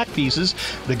Wheels track pieces.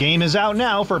 The game is out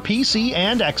now for PC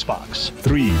and Xbox.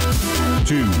 3,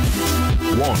 2,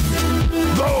 1.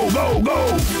 Go, go,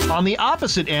 go! On the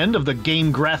opposite end of the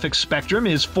game graphics spectrum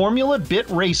is Formula Bit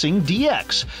Racing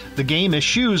DX. The game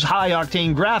eschews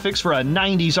high-octane graphics for a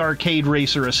 90s arcade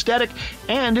racer aesthetic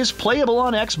and is playable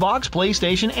on Xbox,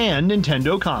 PlayStation, and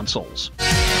Nintendo consoles.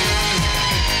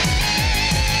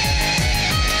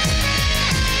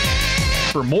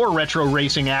 For more retro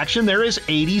racing action, there is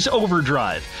 80s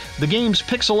Overdrive. The game's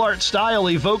pixel art style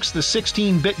evokes the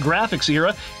 16-bit graphics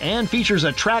era and features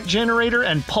a track generator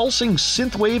and pulsing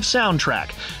synthwave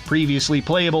soundtrack. Previously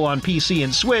playable on PC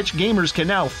and Switch, gamers can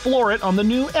now floor it on the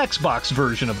new Xbox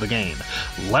version of the game.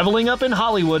 Leveling up in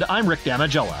Hollywood, I'm Rick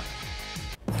Damagella.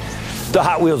 The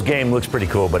Hot Wheels game looks pretty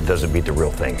cool, but it doesn't beat the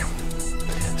real thing.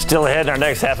 Still ahead in our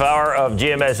next half hour of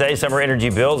GMSA, summer energy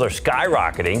bills are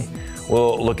skyrocketing.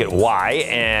 We'll look at why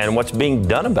and what's being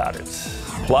done about it.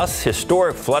 Plus,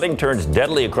 historic flooding turns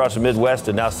deadly across the Midwest,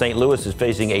 and now St. Louis is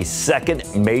facing a second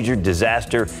major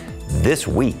disaster this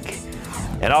week.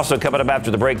 And also coming up after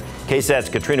the break, KSAT's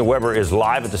Katrina Weber is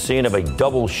live at the scene of a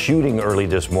double shooting early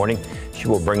this morning. She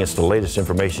will bring us the latest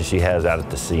information she has out at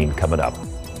the scene coming up.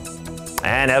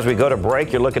 And as we go to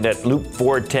break, you're looking at Loop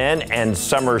 410 and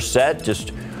Somerset.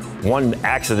 Just one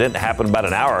accident happened about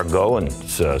an hour ago, and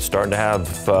it's starting to have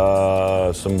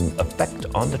some effect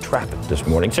on the traffic this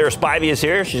morning. Sarah Spivey is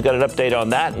here. She's got an update on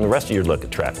that and the rest of your look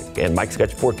at traffic. And Mike's got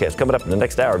your forecast coming up in the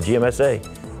next hour of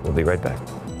GMSA. We'll be right back.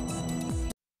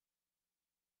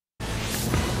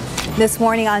 This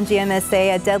morning on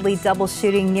GMSA, a deadly double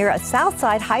shooting near a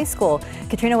Southside high school.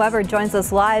 Katrina Weber joins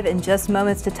us live in just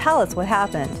moments to tell us what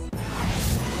happened.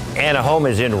 And a home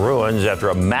is in ruins after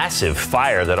a massive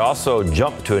fire that also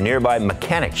jumped to a nearby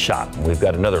mechanic shop. We've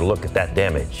got another look at that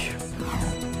damage.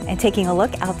 And taking a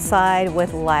look outside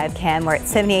with live cam, we're at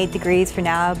 78 degrees for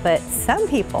now, but some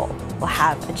people will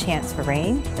have a chance for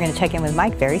rain. We're going to check in with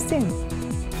Mike very soon.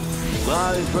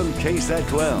 Live from KSAT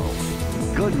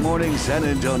 12. Good Morning San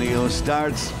Antonio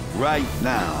starts right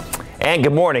now. And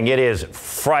good morning. It is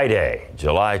Friday,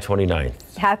 July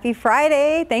 29th. Happy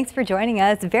Friday. Thanks for joining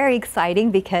us. Very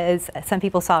exciting because some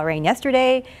people saw rain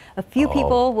yesterday. A few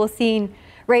people will see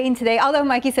rain today. Although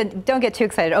Mikey said, don't get too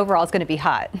excited. Overall, it's going to be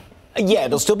hot. Yeah,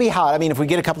 it'll still be hot. I mean, if we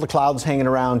get a couple of clouds hanging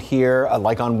around here,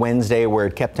 like on Wednesday, where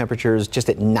it kept temperatures just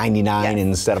at 99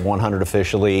 instead of 100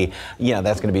 officially,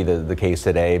 that's going to be the case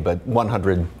today, but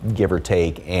 100 give or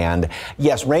take. And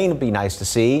yes, rain would be nice to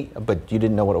see, but you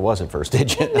didn't know what it was at first,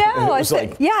 did you? No,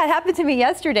 it happened to me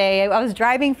yesterday. I was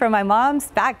driving from my mom's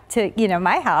back to,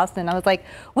 my house, and I was like,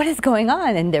 what is going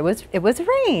on? And it was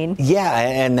rain. Yeah,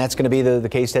 and that's going to be the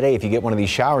case today. If you get one of these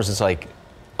showers, it's like,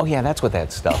 Oh yeah, that's what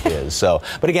that stuff is. So,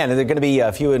 but again, they're going to be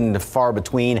few and far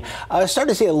between. Starting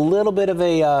to see a little bit of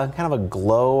a kind of a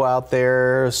glow out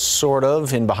there, sort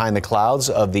of, in behind the clouds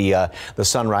of the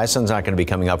sunrise. Sun's not going to be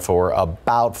coming up for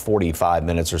about 45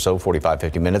 minutes or so,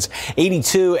 50 minutes.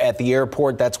 82 at the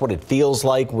airport. That's what it feels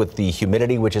like with the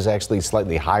humidity, which is actually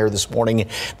slightly higher this morning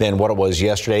than what it was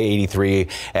yesterday. 83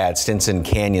 at Stinson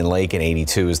Canyon Lake, and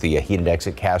 82 is the heat index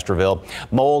at Castroville.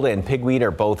 Mold and pigweed are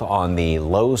both on the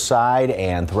low side,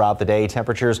 and throughout the day,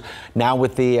 temperatures now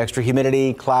with the extra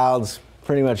humidity, clouds,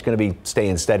 pretty much going to be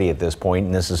staying steady at this point.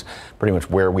 And this is pretty much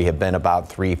where we have been, about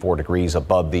 3-4 degrees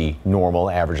above the normal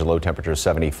average low temperature of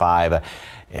 75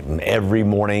 every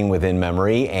morning within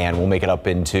memory, and we'll make it up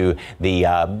into the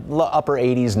upper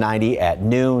 80s, 90 at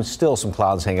noon. Still some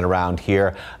clouds hanging around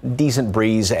here. Decent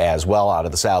breeze as well out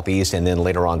of the southeast, and then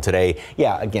later on today,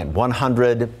 yeah, again,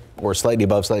 100 or slightly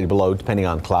above, slightly below, depending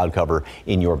on cloud cover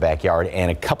in your backyard,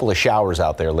 and a couple of showers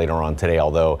out there later on today,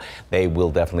 although they will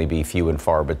definitely be few and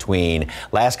far between.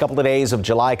 Last couple of days of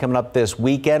July coming up this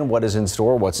weekend. What is in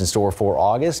store? What's in store for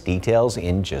August? Details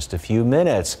in just a few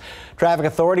minutes. Traffic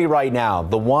Authority right now,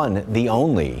 the one, the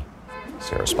only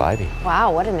Sarah Spivey.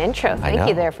 Wow, what an intro. Thank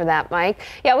you there for that, Mike.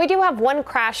 Yeah, we do have one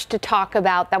crash to talk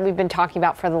about that we've been talking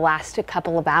about for the last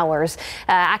couple of hours.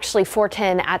 Actually,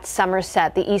 410 at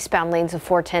Somerset, the eastbound lanes of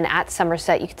 410 at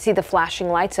Somerset. You can see the flashing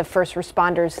lights of first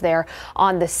responders there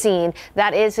on the scene.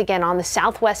 That is, again, on the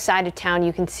southwest side of town.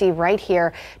 You can see right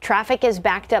here, traffic is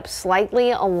backed up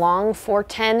slightly along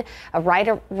 410, right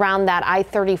around that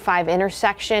I-35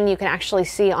 intersection. You can actually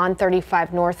see on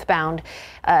 35 northbound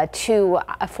to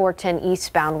 410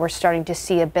 eastbound, we're starting to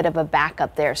see a bit of a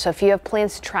backup there. So if you have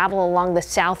plans to travel along the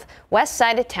southwest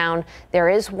side of town, there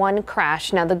is one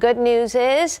crash. Now, the good news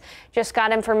is, just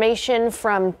got information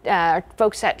from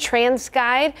folks at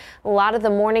TransGuide. A lot of the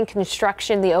morning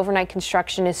construction, the overnight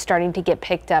construction, is starting to get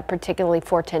picked up, particularly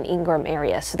 410 Ingram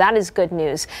area. So that is good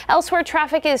news. Elsewhere,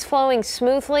 traffic is flowing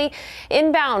smoothly.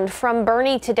 Inbound from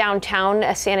Bernie to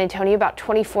downtown San Antonio, about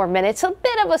 24 minutes. A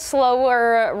bit of a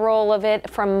slower roll of it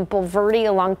from Bulverde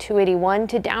along 281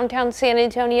 to downtown San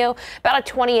Antonio, about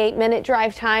a 28-minute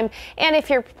drive time. And if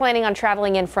you're planning on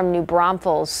traveling in from New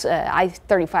Braunfels,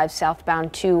 I-35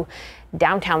 southbound to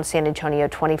downtown San Antonio,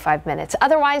 25 minutes.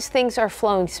 Otherwise, things are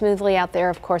flowing smoothly out there.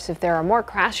 Of course, if there are more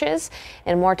crashes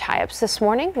and more tie-ups this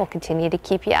morning, we'll continue to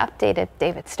keep you updated.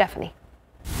 David, Stephanie.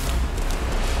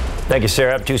 Thank you,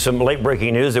 Sarah. Up to some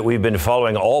late-breaking news that we've been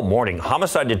following all morning.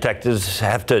 Homicide detectives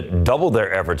have to double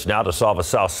their efforts now to solve a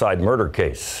South Side murder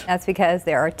case. That's because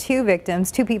there are two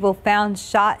victims, two people found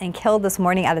shot and killed this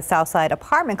morning at a South Side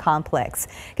apartment complex.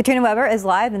 Katrina Weber is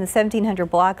live in the 1700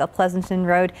 block of Pleasanton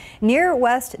Road near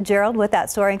West Gerald with that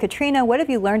story. And Katrina, what have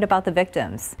you learned about the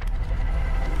victims?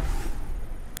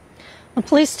 The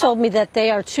police told me that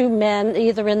they are two men,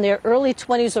 either in their early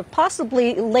 20s or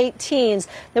possibly late teens.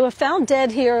 They were found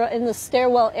dead here in the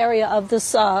stairwell area of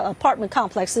this apartment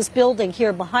complex, this building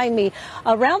here behind me,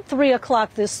 around 3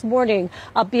 o'clock this morning.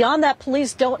 Beyond that,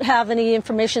 police don't have any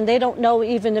information. They don't know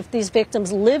even if these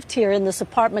victims lived here in this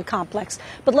apartment complex.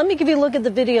 But let me give you a look at the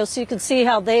video so you can see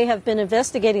how they have been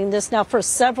investigating this now for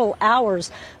several hours.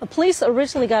 The police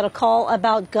originally got a call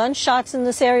about gunshots in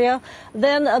this area.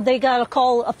 Then they got a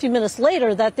call a few minutes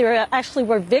later that there actually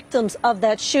were victims of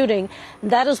that shooting.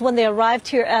 That is when they arrived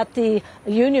here at the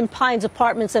Union Pines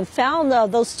Apartments and found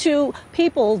those two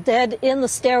people dead in the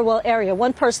stairwell area.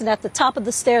 One person at the top of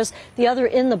the stairs, the other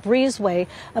in the breezeway.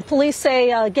 Police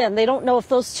say, again, they don't know if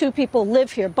those two people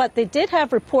live here, but they did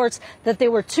have reports that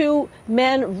there were two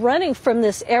men running from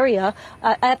this area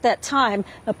at that time.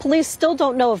 Police still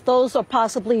don't know if those are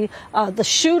possibly the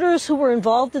shooters who were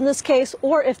involved in this case,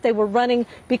 or if they were running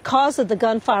because of the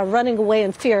gunfire, running away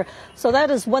in fear. So that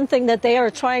is one thing that they are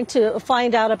trying to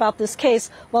find out about this case,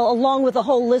 well, along with a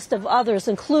whole list of others,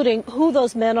 including who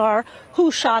those men are,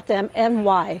 who shot them, and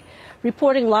why.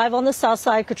 Reporting live on the South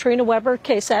Side, Katrina Weber,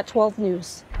 KSAT 12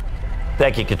 News.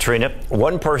 Thank you, Katrina.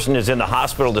 One person is in the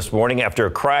hospital this morning after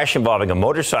a crash involving a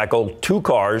motorcycle, two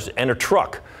cars, and a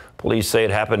truck. Police say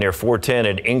it happened near 410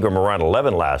 at Ingram around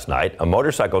 11 last night. A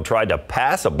motorcycle tried to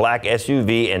pass a black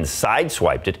SUV and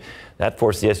sideswiped it. That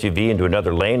forced the SUV into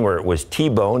another lane where it was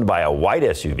T-boned by a white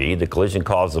SUV. The collision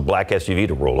caused the black SUV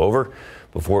to roll over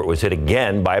before it was hit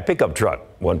again by a pickup truck.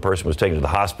 One person was taken to the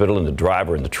hospital, and the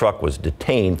driver in the truck was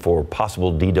detained for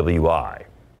possible DWI.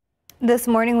 This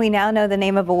morning, we now know the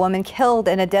name of a woman killed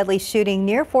in a deadly shooting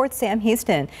near Fort Sam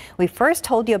Houston. We first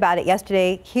told you about it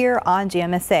yesterday here on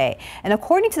GMSA. And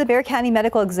according to the Bexar County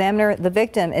Medical Examiner, the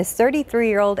victim is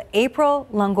 33-year-old April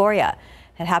Longoria.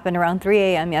 It happened around 3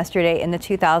 a.m. yesterday in the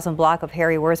 2000 block of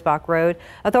Harry Wurzbach Road.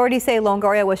 Authorities say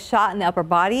Longoria was shot in the upper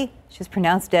body. She was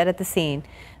pronounced dead at the scene.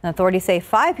 And authorities say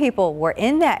 5 people were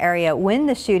in that area when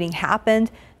the shooting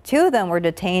happened. 2 of them were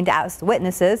detained as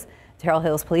witnesses. Terrell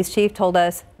Hills Police Chief told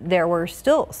us they were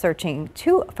still searching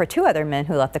for 2 other men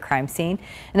who left the crime scene.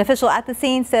 An official at the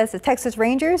scene says the Texas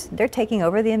Rangers, they're taking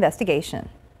over the investigation.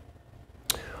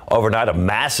 Overnight, a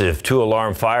massive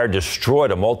 2-alarm fire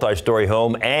destroyed a multi-story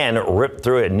home and ripped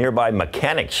through a nearby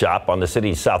mechanic shop on the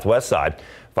city's southwest side.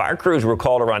 Fire crews were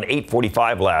called around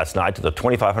 8:45 last night to the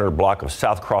 2500 block of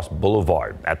South Cross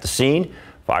Boulevard. At the scene,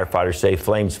 firefighters say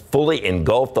flames fully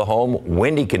engulfed the home.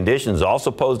 Windy conditions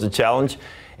also posed a challenge,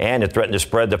 and it threatened to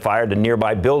spread the fire to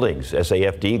nearby buildings.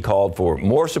 SAFD called for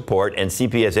more support, and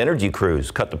CPS Energy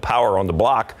crews cut the power on the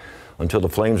block until the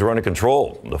flames were under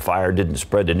control. The fire didn't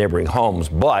spread to neighboring homes,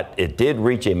 but it did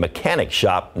reach a mechanic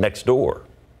shop next door.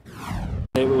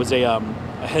 It was a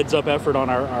heads-up effort on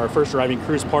our first arriving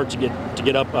crew's part to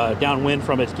get up downwind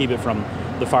from it to keep it from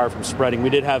the fire from spreading.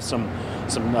 We did have some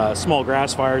small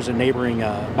grass fires in neighboring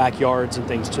backyards and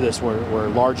things to this where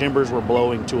large embers were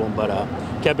blowing to them, but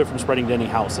kept it from spreading to any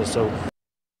houses. So.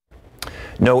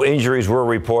 No injuries were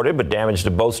reported, but damage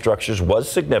to both structures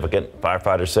was significant.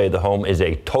 Firefighters say the home is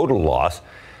a total loss,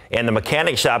 and the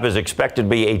mechanic shop is expected to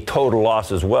be a total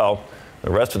loss as well.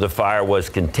 The rest of the fire was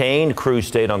contained. Crews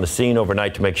stayed on the scene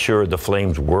overnight to make sure the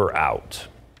flames were out.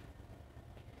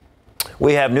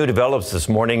 We have new developments this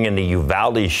morning in the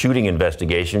Uvalde shooting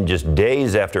investigation. Just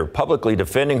days after publicly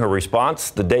defending her response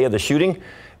the day of the shooting,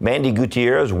 Mandy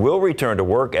Gutierrez will return to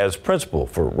work as principal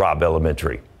for Robb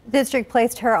Elementary. The district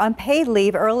placed her on paid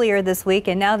leave earlier this week,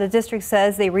 and now the district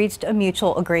says they reached a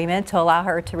mutual agreement to allow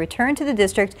her to return to the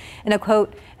district in a,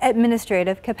 quote,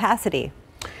 administrative capacity.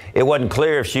 It wasn't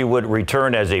clear if she would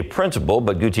return as a principal,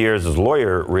 but Gutierrez's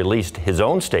lawyer released his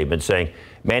own statement saying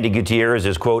Mandy Gutierrez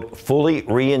is, quote, fully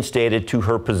reinstated to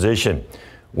her position.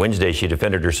 Wednesday, she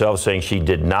defended herself, saying she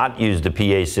did not use the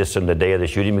PA system the day of the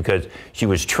shooting because she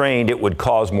was trained it would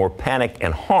cause more panic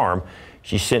and harm.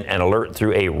 She sent an alert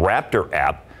through a Raptor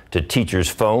app to teachers'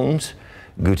 phones.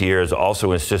 Gutierrez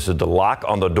also insisted the lock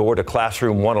on the door to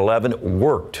classroom 111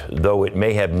 worked, though it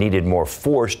may have needed more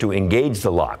force to engage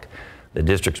the lock. The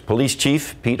district's police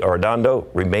chief, Pete Arredondo,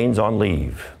 remains on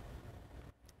leave.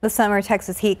 The summer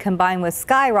Texas heat combined with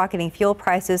skyrocketing fuel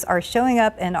prices are showing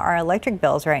up in our electric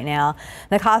bills right now.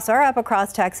 The costs are up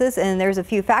across Texas, and there's a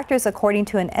few factors according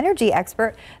to an energy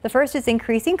expert. The first is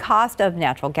increasing cost of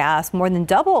natural gas, more than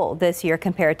double this year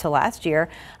compared to last year.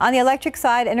 On the electric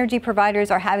side, energy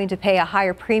providers are having to pay a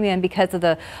higher premium because of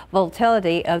the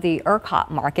volatility of the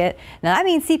ERCOT market. Now that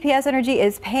means CPS Energy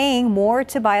is paying more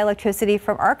to buy electricity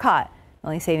from ERCOT. The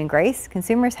only saving grace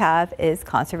consumers have is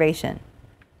conservation.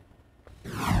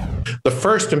 The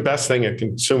first and best thing a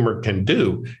consumer can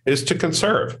do is to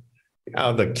conserve.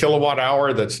 The kilowatt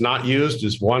hour that's not used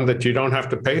is one that you don't have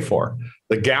to pay for.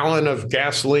 The gallon of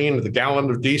gasoline, the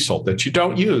gallon of diesel that you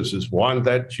don't use is one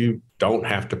that you don't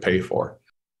have to pay for.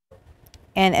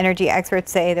 And energy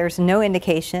experts say there's no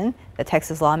indication that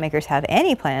Texas lawmakers have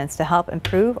any plans to help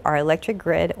improve our electric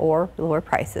grid or lower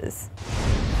prices.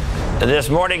 This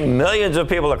morning, millions of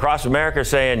people across America are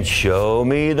saying, show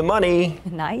me the money.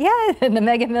 Not yet. The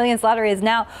Mega Millions lottery is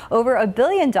now over $1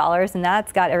 billion, and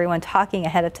that's got everyone talking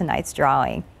ahead of tonight's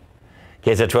drawing.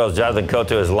 KSAT 12's Jonathan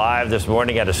Cotto is live this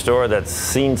morning at a store that's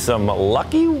seen some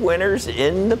lucky winners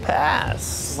in the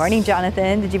past. Morning,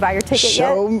 Jonathan. Did you buy your ticket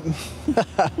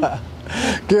yet?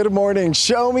 Good morning.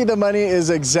 Show me the money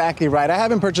is exactly right. I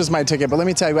haven't purchased my ticket, but let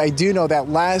me tell you, I do know that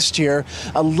last year,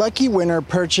 a lucky winner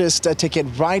purchased a ticket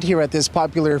right here at this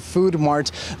popular food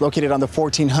mart located on the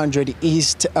 1400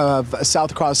 east of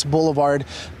South Cross Boulevard,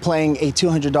 playing a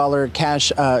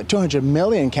 $200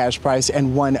 million cash prize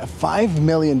and won $5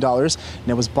 million. And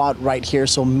it was bought right here,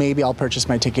 so maybe I'll purchase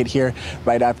my ticket here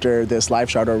right after this live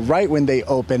shot or right when they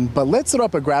open. But let's throw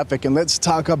up a graphic and let's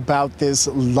talk about this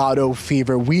lotto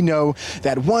fever. We know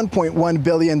that $1.1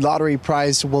 billion lottery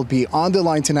prize will be on the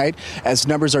line tonight as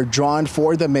numbers are drawn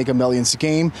for the Mega Millions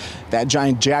game. That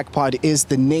giant jackpot is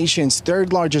the nation's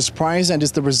third largest prize and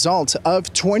is the result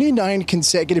of 29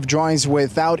 consecutive drawings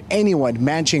without anyone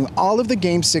matching all of the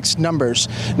game's 6 numbers.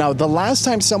 Now, the last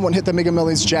time someone hit the Mega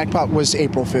Millions jackpot was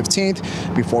April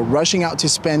 15th before rushing out to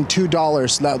spend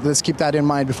 $2. Now, let's keep that in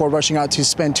mind. Before rushing out to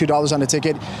spend $2 on a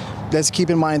ticket, let's keep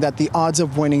in mind that the odds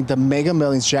of winning the Mega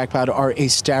Millions jackpot are a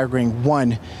staggering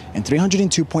 1 in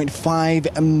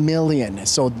 302.5 million.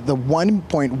 So the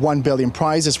 1.1 billion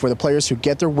prize is for the players who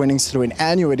get their winnings through an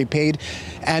annuity paid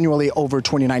annually over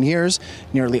 29 years.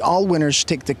 Nearly all winners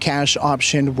take the cash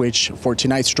option, which for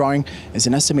tonight's drawing is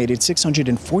an estimated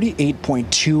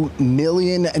 $648.2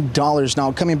 million.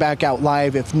 Now, coming back out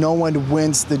live, if no one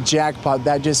wins the jackpot,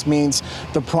 that just means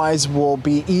the prize will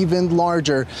be even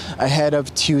larger ahead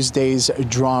of Tuesday's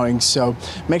drawing. So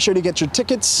make sure to get your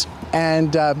tickets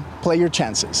and play your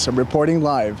chances. So reporting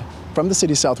live from the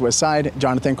city's southwest side,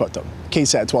 Jonathan Cotto,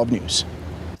 KSAT 12 News.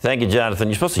 Thank you, Jonathan.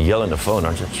 You're supposed to yell in the phone,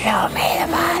 aren't you? Show me the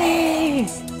money.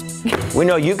 We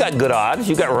know you got good odds.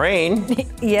 You got rain.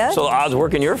 Yes. So the odds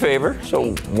work in your favor.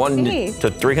 So 1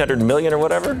 to 300 million or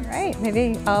whatever. Right.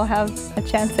 Maybe I'll have a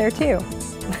chance there too.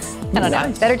 I don't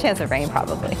know. Better chance of rain,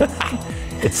 probably.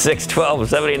 It's 6:12,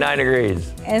 79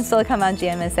 degrees. And Silicon on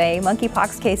GMSA,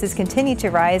 monkeypox cases continue to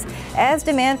rise as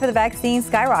demand for the vaccine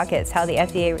skyrockets. How the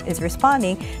FDA is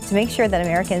responding to make sure that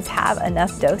Americans have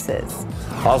enough doses.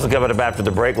 Also coming up after the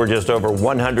break, we're just over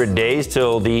 100 days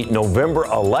till the November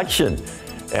election.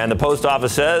 And the post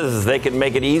office says they can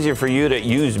make it easier for you to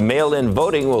use mail-in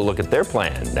voting. We'll look at their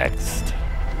plan next.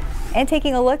 And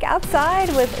taking a look outside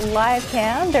with live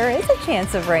cam, there is a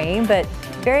chance of rain, but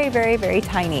very, very, very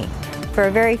tiny for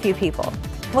very few people.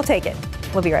 We'll take it.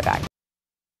 We'll be right back.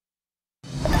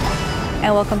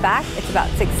 And welcome back. It's about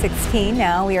 6:16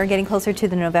 now. We are getting closer to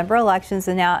the November elections,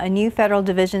 and now a new federal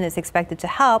division is expected to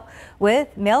help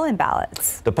with mail-in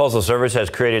ballots. The Postal Service has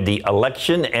created the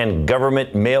Election and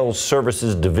Government Mail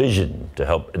Services Division to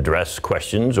help address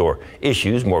questions or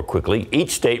issues more quickly.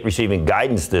 Each state receiving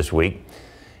guidance this week.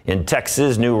 In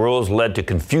Texas, new rules led to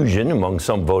confusion among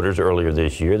some voters earlier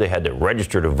this year. They had to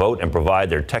register to vote and provide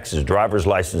their Texas driver's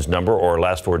license number or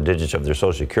last 4 digits of their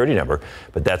Social Security number.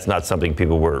 But that's not something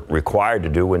people were required to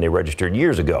do when they registered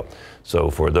years ago. So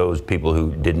for those people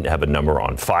who didn't have a number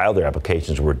on file, their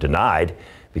applications were denied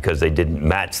because they didn't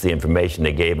match the information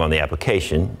they gave on the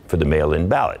application for the mail-in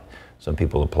ballot. Some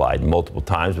people applied multiple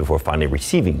times before finally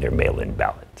receiving their mail-in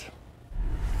ballot.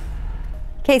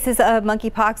 Cases of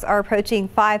monkeypox are approaching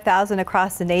 5,000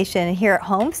 across the nation. Here at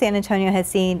home, San Antonio has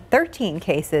seen 13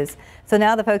 cases. So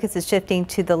now the focus is shifting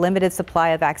to the limited supply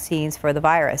of vaccines for the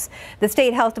virus. The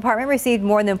state health department received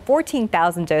more than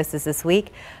 14,000 doses this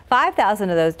week. 5,000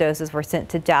 of those doses were sent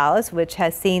to Dallas, which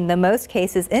has seen the most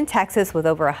cases in Texas with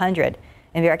over 100.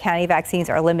 In Vera County, vaccines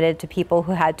are limited to people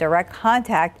who had direct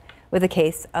contact with a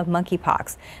case of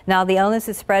monkeypox. Now, the illness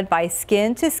is spread by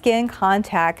skin-to-skin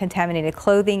contact, contaminated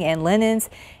clothing and linens.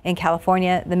 In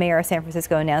California, the mayor of San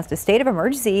Francisco announced a state of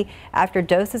emergency after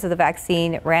doses of the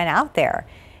vaccine ran out there.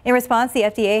 In response, the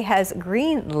FDA has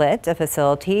greenlit a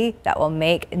facility that will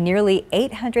make nearly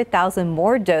 800,000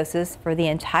 more doses for the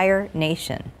entire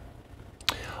nation.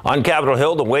 On Capitol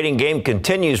Hill, the waiting game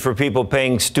continues for people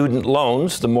paying student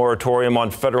loans. The moratorium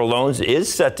on federal loans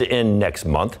is set to end next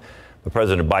month. But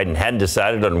President Biden hadn't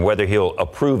decided on whether he'll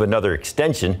approve another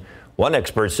extension. One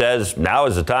expert says now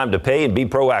is the time to pay and be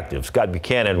proactive. Scott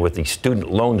Buchanan with the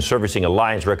Student Loan Servicing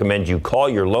Alliance recommends you call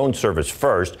your loan service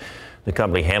first. The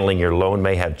company handling your loan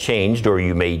may have changed, or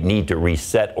you may need to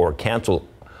reset or cancel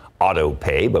auto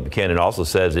pay. But Buchanan also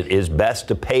says it is best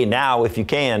to pay now if you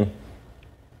can.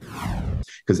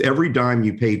 Because every dime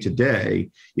you pay today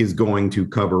is going to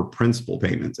cover principal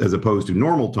payments, as opposed to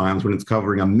normal times when it's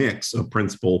covering a mix of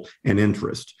principal and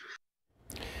interest.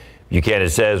 Buchanan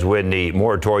says when the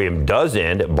moratorium does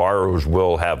end, borrowers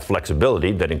will have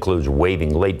flexibility that includes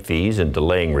waiving late fees and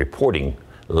delaying reporting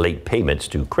late payments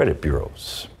to credit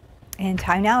bureaus. And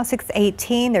time now,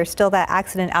 6:18. There's still that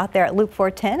accident out there at Loop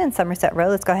 410 and Somerset Road.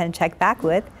 Let's go ahead and check back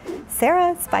with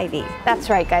Sarah Spivey. That's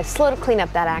right, guys. Slow to clean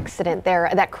up that accident there,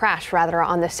 that crash rather,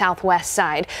 on the southwest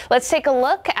side. Let's take a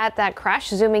look at that crash,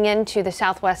 zooming into the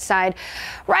southwest side.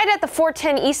 Right at the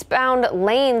 410 eastbound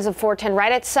lanes of 410,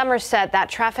 right at Somerset, that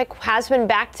traffic has been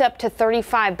backed up to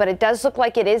 35, but it does look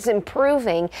like it is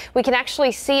improving. We can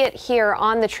actually see it here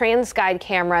on the TransGuide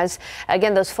cameras.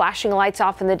 Again, those flashing lights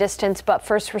off in the distance, but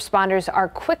first responders are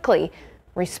quickly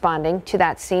responding to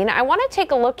that scene. I want to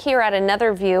take a look here at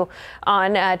another view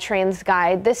on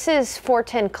TransGuide. This is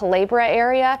 410 Culebra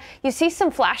area. You see some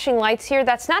flashing lights here.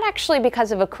 That's not actually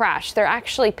because of a crash. They're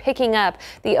actually picking up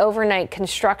the overnight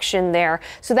construction there.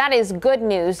 So that is good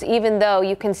news, even though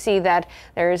you can see that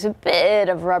there is a bit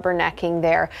of rubbernecking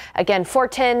there. Again,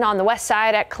 410 on the west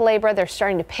side at Culebra, they're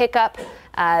starting to pick up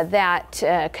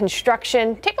that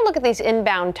construction. Take a look at these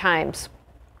inbound times.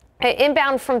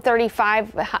 Inbound from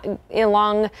 35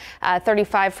 along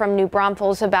 35 from New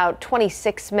Braunfels, about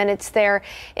 26 minutes there.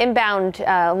 Inbound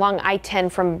along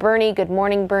I-10 from Boerne. Good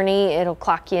morning, Boerne. It'll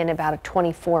clock you in about a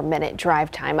 24-minute drive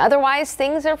time. Otherwise,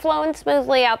 things are flowing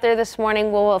smoothly out there this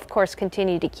morning. We'll, of course,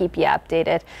 continue to keep you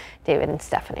updated. David and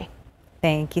Stephanie.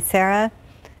 Thank you, Sarah.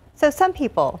 So some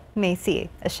people may see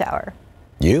a shower.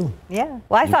 You? Yeah.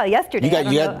 Well, I saw it yesterday. I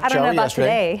don't know about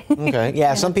yesterday? today. Okay.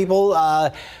 Yeah, some people...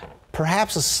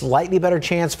 perhaps a slightly better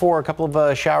chance for a couple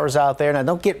of showers out there. Now,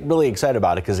 don't get really excited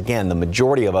about it because, again, the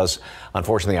majority of us,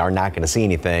 unfortunately, are not going to see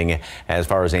anything as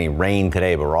far as any rain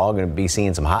today, but we're all going to be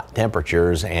seeing some hot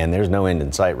temperatures, and there's no end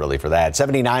in sight, really, for that.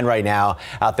 79 right now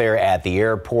out there at the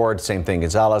airport. Same thing,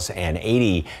 Gonzales, and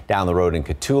 80 down the road in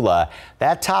Cotulla.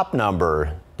 That top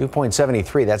number, dew point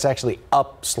 73, that's actually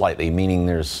up slightly, meaning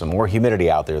there's some more humidity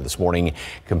out there this morning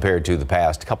compared to the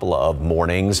past couple of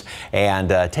mornings. And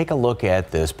take a look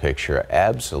at this picture.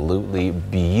 Absolutely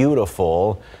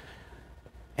beautiful.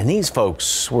 And these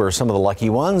folks were some of the lucky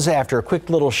ones after a quick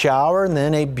little shower and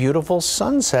then a beautiful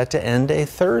sunset to end a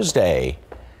Thursday.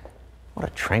 What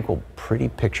a tranquil, pretty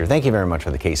picture. Thank you very much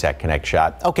for the KSAT Connect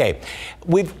shot. Okay,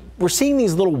 we're seeing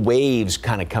these little waves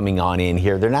kind of coming on in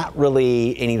here. They're not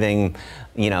really anything,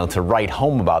 to write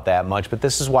home about that much, but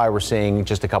this is why we're seeing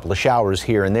just a couple of showers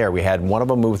here and there. We had one of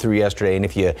them move through yesterday, and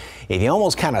if you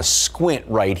almost kind of squint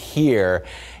right here,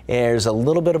 there's a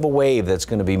little bit of a wave that's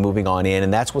going to be moving on in,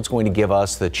 and that's what's going to give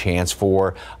us the chance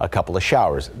for a couple of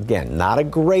showers. Again, not a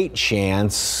great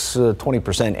chance,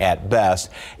 20% at best,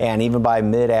 and even by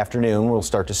mid-afternoon, we'll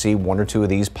start to see one or two of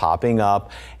these popping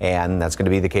up, and that's going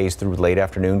to be the case through late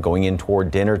afternoon, going in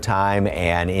toward dinner time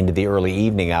and into the early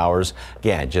evening hours.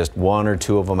 Again, just one or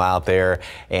two of them out there,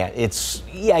 and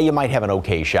you might have an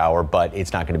okay shower, but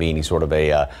it's not going to be any sort of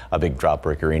a big drop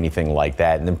brick or anything like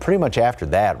that. And then pretty much after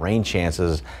that, rain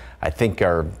chances, I think,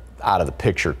 are out of the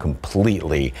picture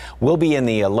completely. We'll be in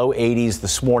the low 80s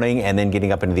this morning and then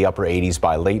getting up into the upper 80s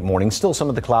by late morning. Still some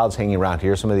of the clouds hanging around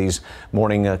here, some of these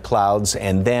morning clouds,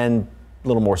 and then a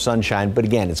little more sunshine. But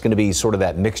again, it's going to be sort of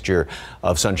that mixture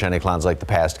of sunshine and clouds like the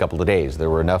past couple of days. There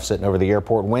were enough sitting over the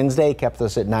airport Wednesday, kept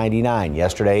us at 99.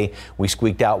 Yesterday, we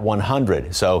squeaked out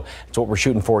 100. So that's what we're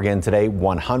shooting for again today,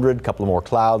 100. A couple of more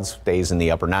clouds, days in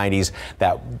the upper 90s.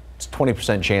 That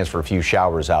 20% chance for a few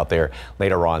showers out there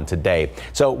later on today.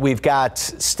 So we've got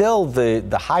still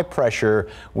the high pressure,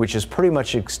 which is pretty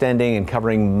much extending and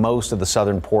covering most of the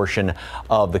southern portion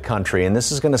of the country. And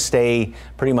this is going to stay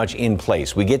pretty much in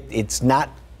place. It's not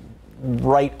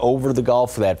right over the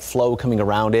Gulf. That flow coming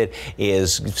around it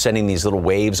is sending these little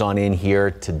waves on in here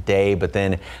today, but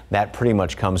then that pretty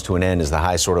much comes to an end as the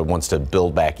high sort of wants to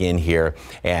build back in here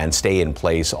and stay in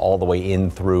place all the way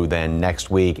in through then next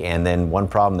week. And then one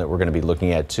problem that we're going to be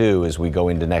looking at too as we go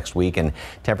into next week, and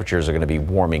temperatures are going to be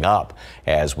warming up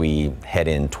as we head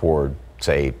in toward,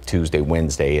 say, Tuesday,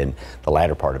 Wednesday, and the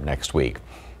latter part of next week.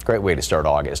 Great way to start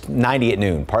August. 90 at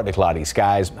noon, partly cloudy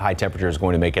skies. High temperature is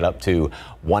going to make it up to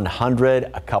 100.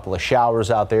 A couple of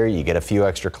showers out there. You get a few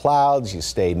extra clouds. You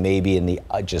stay maybe in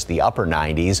just the upper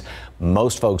 90s.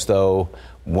 Most folks, though,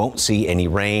 won't see any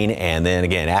rain. And then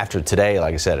again, after today,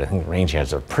 like I said, I think rain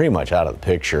chances are pretty much out of the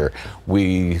picture.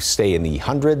 We stay in the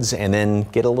hundreds and then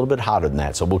get a little bit hotter than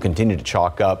that. So we'll continue to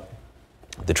chalk up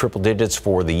the triple digits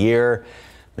for the year,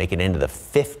 make it into the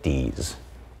 50s.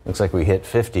 Looks like we hit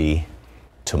 50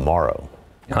 tomorrow.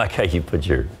 I like how you put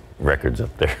your records up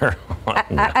there.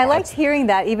 I liked hearing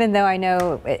that, even though I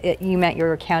know you meant you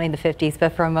were counting the 50s,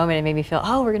 but for a moment it made me feel,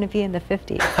 we're going to be in the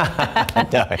 50s.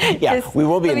 Yeah, we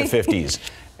will be in the 50s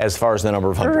as far as the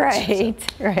number of hundreds.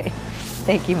 Right.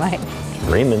 Thank you, Mike.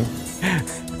 Raymond.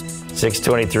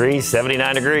 623,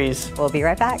 79 degrees. We'll be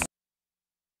right back.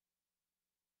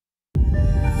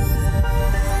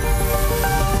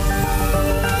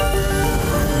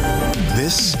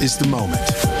 This is the moment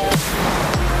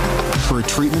for a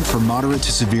treatment for moderate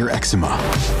to severe eczema.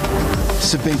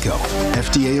 Sabinco,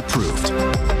 FDA approved.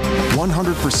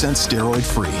 100% steroid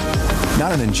free,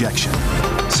 not an injection.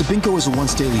 Sabinco is a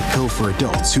once-daily pill for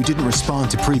adults who didn't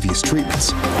respond to previous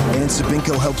treatments. And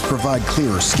Sabinco helps provide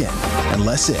clearer skin and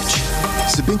less itch.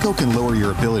 Sabinco can lower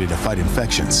your ability to fight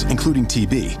infections, including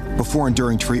TB. Before and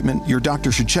during treatment, your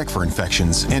doctor should check for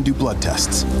infections and do blood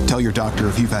tests. Tell your doctor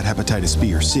if you've had hepatitis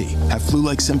B or C, have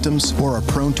flu-like symptoms, or are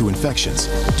prone to infections.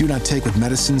 Do not take with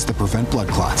medicines that prevent blood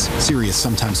clots, serious,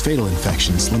 sometimes fatal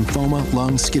infections, lymphoma,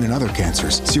 lung, skin, and other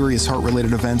cancers. Serious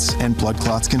heart-related events and blood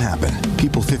clots can happen.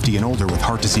 People 50 and older with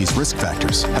heart disease risk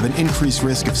factors have an increased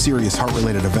risk of serious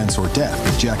heart-related events or death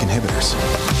with JAK inhibitors.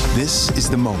 This is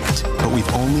the moment, but we've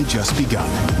only just begun.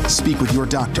 Speak with your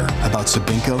doctor about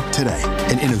Sabinco today,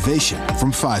 an innovation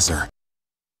from Pfizer.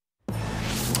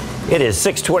 It is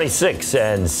 6:26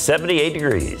 and 78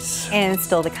 degrees. And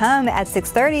still to come at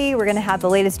 6:30, we're going to have the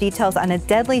latest details on a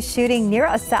deadly shooting near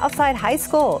a Southside high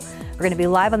school. We're going to be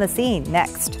live on the scene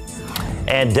next.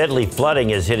 And deadly flooding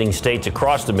is hitting states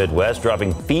across the Midwest,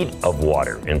 dropping feet of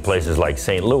water in places like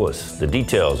St. Louis. The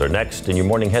details are next in your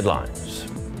morning headlines.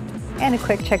 And a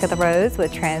quick check of the roads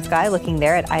with TransGuide looking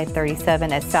there at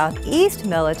I-37 at Southeast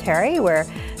Military, where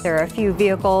there are a few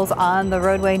vehicles on the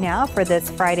roadway now for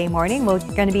this Friday morning. We're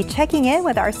going to be checking in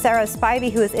with our Sarah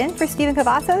Spivey, who is in for Stephen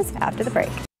Cavazos after the break.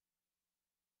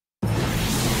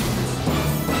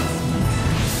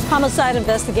 Homicide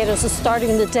investigators are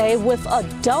starting the day with a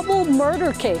double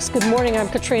murder case. Good morning, I'm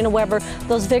Katrina Weber.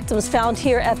 Those victims found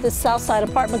here at this Southside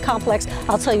apartment complex.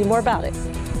 I'll tell you more about it.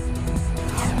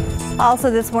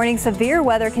 Also this morning, severe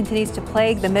weather continues to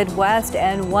plague the Midwest,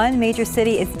 and one major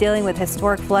city is dealing with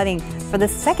historic flooding for the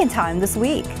second time this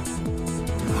week.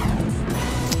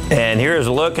 And here's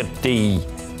a look at the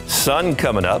sun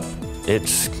coming up.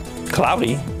 It's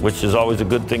cloudy, which is always a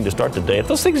good thing to start the day. If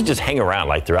those things just hang around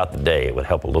like throughout the day, it would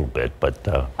help a little bit, but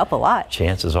help a lot.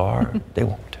 Chances are they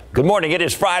won't. Good morning. It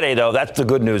is Friday, though. That's the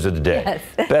good news of the day.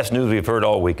 Yes. Best news we've heard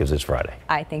all week is it's Friday.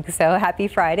 I think so. Happy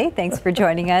Friday. Thanks for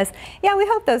joining us. Yeah, we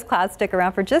hope those clouds stick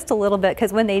around for just a little bit,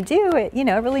 because when they do, it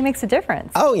really makes a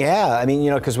difference. Oh, yeah. I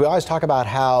mean, because we always talk about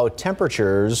how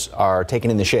temperatures are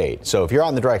taken in the shade. So if you're out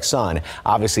in the direct sun,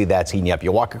 obviously that's heating you up.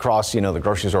 You walk across, the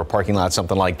grocery store parking lot,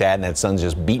 something like that, and that sun's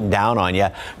just beating down on you.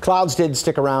 Clouds did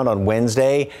stick around on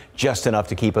Wednesday, just enough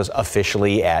to keep us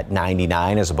officially at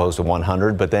 99 as opposed to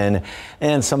 100. But then,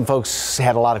 and some folks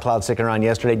had a lot of clouds sticking around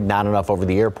yesterday, not enough over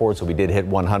the airport, so we did hit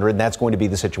 100. And that's going to be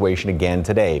the situation again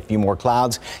today. A few more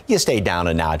clouds, you stay down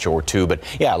a notch or two. But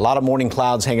yeah, a lot of morning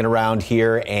clouds hanging around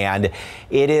here, and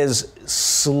it is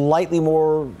slightly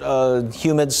more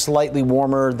humid, slightly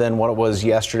warmer than what it was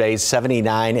yesterday,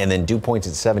 79, and then dew points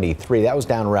at 73. That was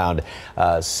down around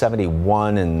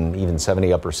 71 and even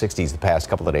 70 upper 60s the past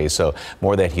couple of days. So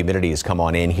more of that humidity has come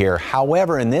on in here.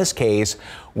 However, in this case,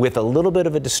 with a little bit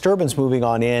of a disturbance moving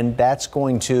on in, that's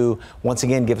going to once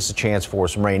again give us a chance for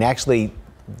some rain. Actually,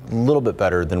 a little bit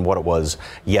better than what it was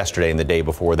yesterday and the day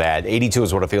before that. 82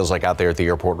 is what it feels like out there at the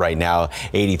airport right now.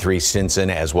 83 Stinson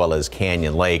as well as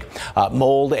Canyon Lake.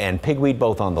 Mold and pigweed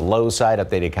both on the low side.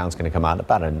 Updated count's going to come out in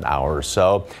about an hour or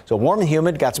so. So warm and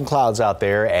humid. Got some clouds out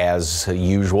there as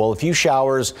usual. A few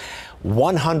showers.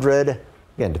 100.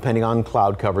 Again, depending on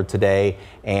cloud cover today,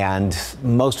 and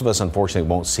most of us unfortunately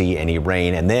won't see any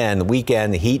rain. And then the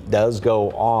weekend, the heat does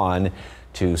go on,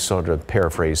 to sort of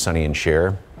paraphrase Sonny and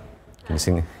Cher. Can you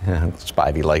sing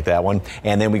Spivey like that one?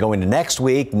 And then we go into next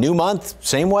week, new month,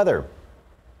 same weather.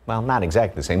 Well, not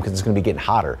exactly the same, because it's going to be getting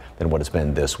hotter than what it's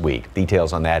been this week.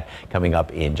 Details on that coming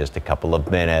up in just a couple of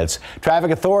minutes.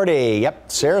 Traffic Authority.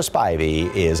 Yep, Sarah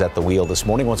Spivey is at the wheel this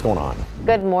morning. What's going on?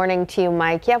 Good morning to you,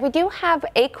 Mike. Yeah, we do have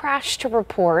a crash to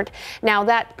report. Now,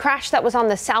 that crash that was on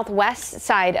the southwest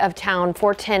side of town,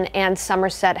 410 and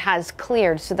Somerset, has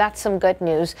cleared, so that's some good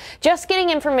news. Just getting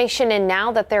information in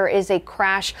now that there is a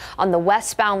crash on the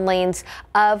westbound lanes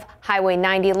of Highway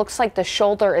 90. It looks like the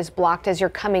shoulder is blocked as you're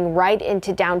coming right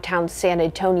into downtown San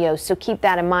Antonio, so keep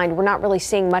that in mind. We're not really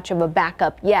seeing much of a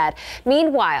backup yet.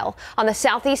 Meanwhile, on the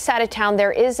southeast side of town,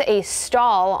 there is a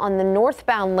stall on the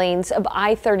northbound lanes of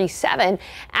I-37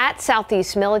 at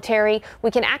Southeast Military.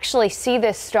 We can actually see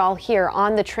this stall here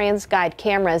on the TransGuide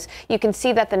cameras. You can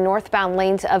see that the northbound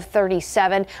lanes of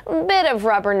 37, a bit of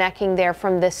rubbernecking there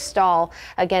from this stall.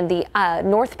 Again, the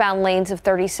northbound lanes of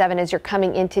 37 as you're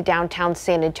coming into downtown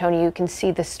San Antonio, you can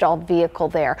see the stalled vehicle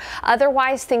there.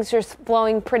 Otherwise, things are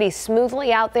flowing pretty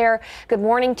smoothly out there. Good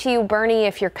morning to you, Bernie.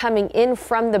 If you're coming in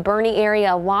from the Bernie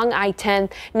area along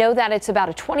I-10, know that it's about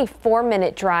a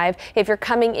 24-minute drive. If you're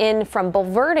coming in from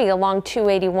Bulverde along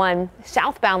 281,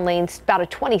 southbound lanes, about a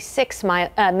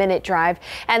 26-minute drive.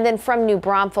 And then from New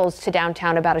Braunfels to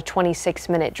downtown, about a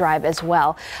 26-minute drive as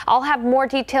well. I'll have more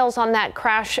details on that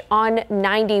crash on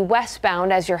 90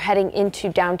 westbound as you're heading into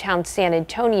downtown San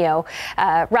Antonio,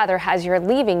 rather as you're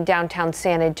leaving downtown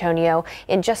San Antonio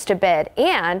in just a bit.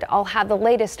 And I'll have the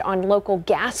latest on local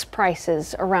gas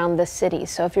prices around the city.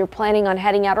 So if you're planning on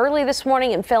heading out early this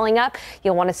morning and filling up,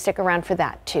 you'll want to stick around for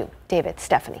that too. David,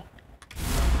 Stephanie.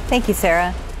 Thank you,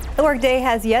 Sarah. The workday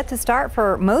has yet to start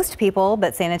for most people,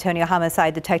 but San Antonio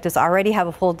homicide detectives already have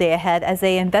a full day ahead as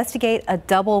they investigate a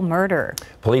double murder.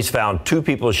 Police found 2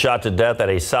 people shot to death at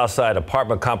a Southside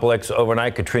apartment complex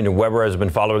overnight. Katrina Weber has been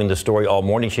following the story all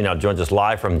morning. She now joins us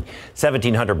live from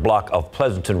 1700 block of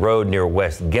Pleasanton Road near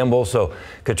West Gimbel. So,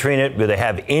 Katrina, do they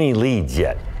have any leads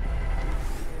yet?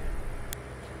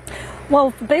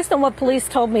 Well, based on what police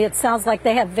told me, it sounds like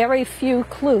they have very few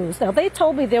clues. Now, they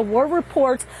told me there were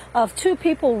reports of 2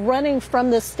 people running from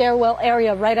the stairwell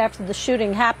area right after the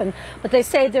shooting happened, but they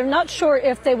say they're not sure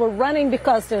if they were running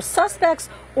because they're suspects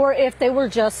or if they were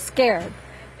just scared.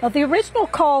 Now, the original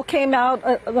call came out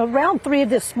around 3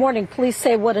 this morning. Police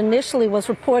say what initially was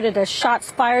reported as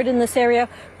shots fired in this area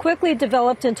quickly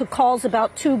developed into calls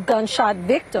about 2 gunshot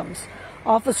victims.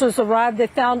 Officers arrived. They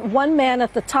found one man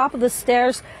at the top of the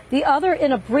stairs, the other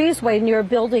in a breezeway near a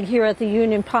building here at the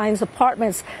Union Pines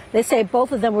Apartments. They say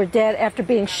both of them were dead after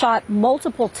being shot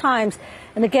multiple times.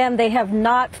 And again, they have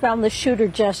not found the shooter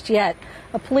just yet.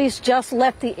 Police just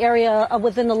left the area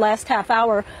within the last half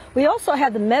hour. We also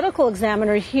had the medical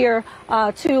examiner here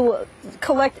to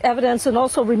collect evidence and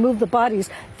also remove the bodies.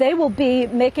 They will be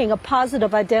making a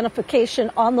positive identification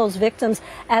on those victims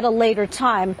at a later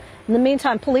time. In the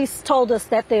meantime, police told us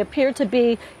that they appear to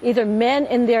be either men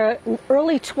in their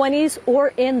early 20s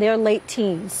or in their late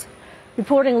teens.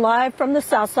 Reporting live from the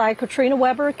South Side, Katrina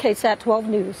Weber, KSAT 12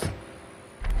 News.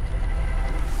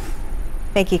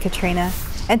 Thank you, Katrina.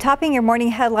 And topping your morning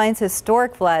headlines,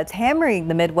 historic floods hammering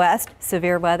the Midwest.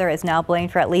 Severe weather is now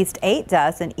blamed for at least 8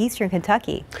 deaths in eastern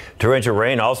Kentucky. Torrential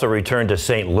rain also returned to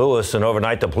St. Louis, and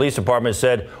overnight the police department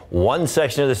said one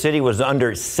section of the city was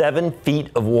under 7 feet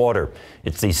of water.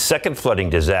 It's the second flooding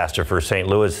disaster for St.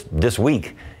 Louis this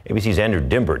week. ABC's Andrew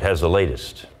Dimbert has the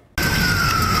latest.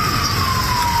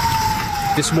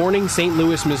 This morning, St.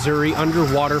 Louis, Missouri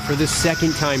underwater for the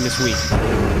second time this week.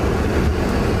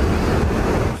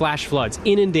 Flash floods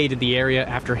inundated the area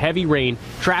after heavy rain,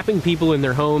 trapping people in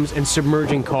their homes and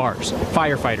submerging cars.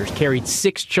 Firefighters carried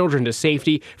 6 children to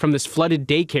safety from this flooded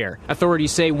daycare.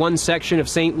 Authorities say one section of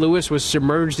St. Louis was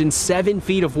submerged in 7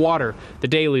 feet of water. The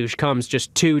deluge comes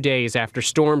just 2 days after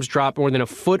storms dropped more than a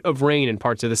foot of rain in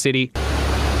parts of the city.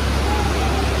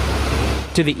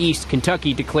 To the east,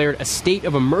 Kentucky declared a state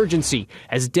of emergency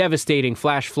as devastating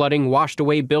flash flooding washed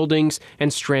away buildings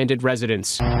and stranded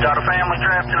residents. Got a family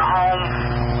trapped in a home,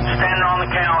 standing on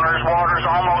the counters. Water's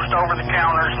almost over the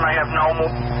counters, and they have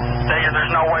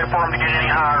there's no way for them to get any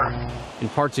higher. In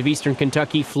parts of eastern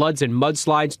Kentucky, floods and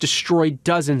mudslides destroyed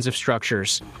dozens of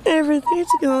structures. Everything's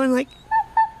going,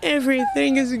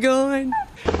 everything is gone.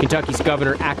 Kentucky's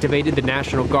governor activated the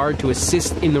National Guard to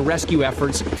assist in the rescue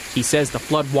efforts. He says the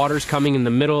floodwaters coming in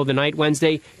the middle of the night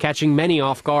Wednesday, catching many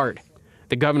off guard.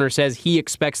 The governor says he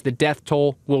expects the death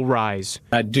toll will rise.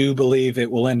 I do believe it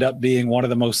will end up being one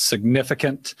of the most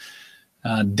significant,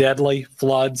 deadly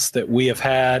floods that we have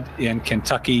had in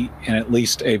Kentucky in at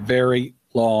least a very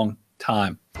long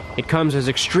time. It comes as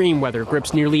extreme weather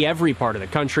grips nearly every part of the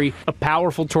country. A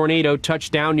powerful tornado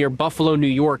touched down near Buffalo, New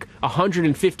York.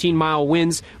 115-mile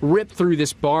winds ripped through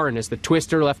this barn as the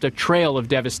twister left a trail of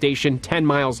devastation 10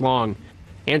 miles long.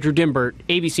 Andrew Dimbert,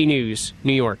 ABC News,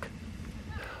 New York.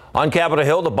 On Capitol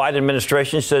Hill, the Biden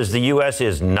administration says the U.S.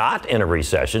 is not in a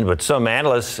recession, but some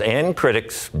analysts and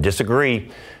critics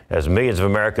disagree. As millions of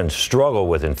Americans struggle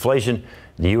with inflation,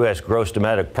 the U.S. gross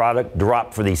domestic product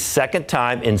dropped for the second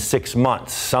time in 6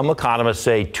 months. Some economists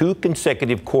say 2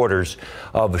 consecutive quarters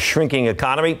of shrinking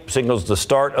economy signals the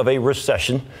start of a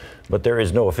recession, but there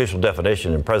is no official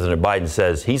definition, and President Biden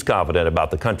says he's confident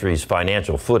about the country's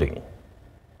financial footing.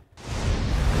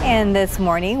 And this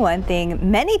morning, one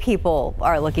thing many people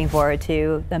are looking forward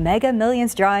to, the Mega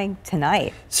Millions drawing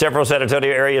tonight. Several San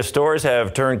Antonio area stores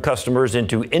have turned customers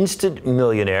into instant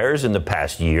millionaires in the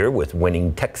past year with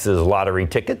winning Texas lottery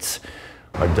tickets.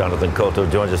 Our Jonathan Cotto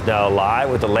joins us now live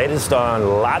with the latest on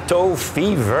Lotto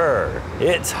Fever.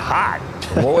 It's hot.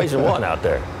 More ways than one out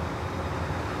there.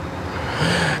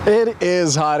 It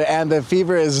is hot, and the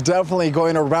fever is definitely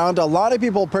going around. A lot of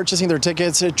people purchasing their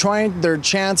tickets, trying their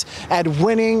chance at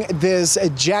winning this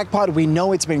jackpot. We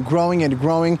know it's been growing and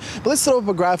growing, but let's throw up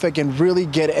a graphic and really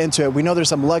get into it. We know there's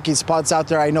some lucky spots out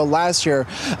there. I know last year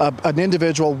an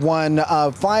individual won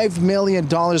 $5 million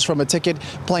from a ticket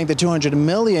playing the $200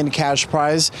 million cash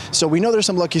prize. So we know there's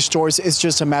some lucky stores. It's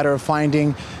just a matter of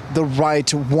finding the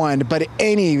right one. But in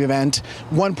any event,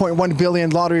 $1.1 billion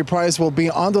lottery prize will be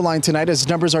on the line tonight as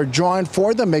numbers are drawn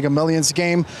for the Mega Millions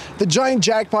game. The giant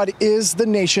jackpot is the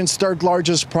nation's 3rd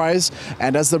largest prize,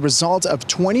 and as the result of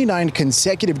 29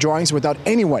 consecutive drawings without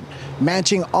anyone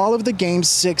matching all of the game's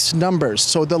 6 numbers.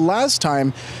 So the last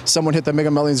time someone hit the Mega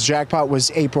Millions jackpot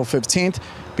was April 15th.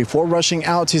 Before rushing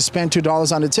out to spend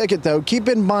 $2 on a ticket, though, keep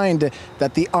in mind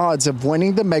that the odds of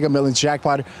winning the Mega Millions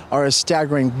jackpot are a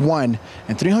staggering 1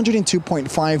 in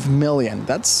 302.5 million.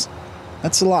 That's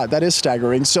That's a lot. That is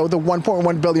staggering. So the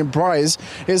 $1.1 billion prize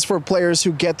is for players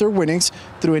who get their winnings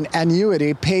through an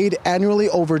annuity paid annually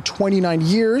over 29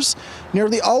 years.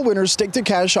 Nearly all winners stick to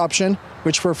cash option,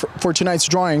 which for tonight's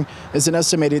drawing is an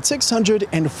estimated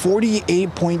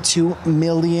 $648.2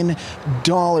 million.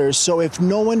 So if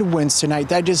no one wins tonight,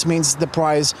 that just means the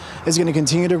prize is going to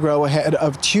continue to grow ahead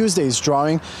of Tuesday's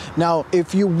drawing. Now,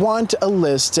 if you want a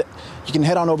list, you can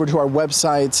head on over to our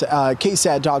website,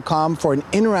 KSAT.com, for an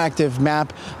interactive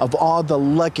map of all the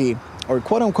lucky, or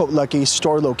quote-unquote lucky,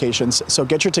 store locations. So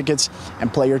get your tickets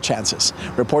and play your chances.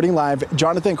 Reporting live,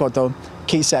 Jonathan Cotto,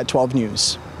 KSAT 12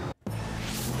 News.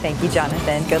 Thank you,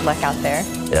 Jonathan. Good luck out there.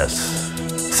 Yes.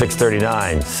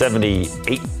 6:39,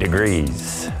 78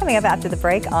 degrees. Coming up after the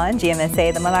break on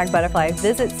GMSA, the monarch butterfly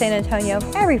visits San Antonio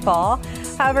every fall.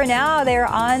 However, now they're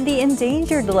on the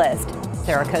endangered list.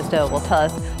 Sarah Costa will tell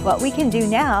us what we can do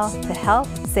now to help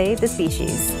save the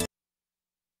species.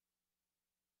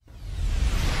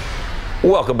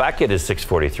 Welcome back. It is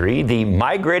 6:43. The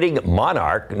migrating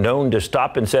monarch, known to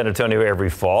stop in San Antonio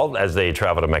every fall as they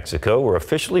travel to Mexico, were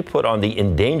officially put on the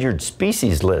endangered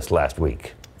species list last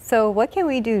week. So what can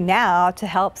we do now to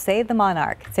help save the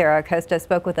monarch? Sarah Costa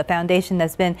spoke with a foundation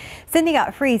that's been sending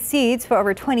out free seeds for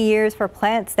over 20 years for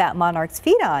plants that monarchs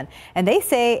feed on. And they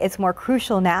say it's more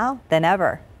crucial now than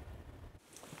ever.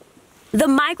 The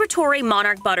migratory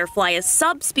monarch butterfly, a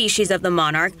subspecies of the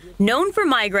monarch, known for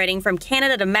migrating from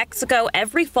Canada to Mexico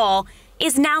every fall,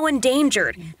 is now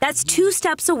endangered. That's 2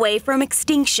 steps away from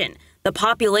extinction. The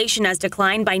population has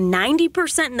declined by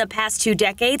 90% in the past 2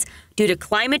 decades due to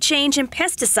climate change and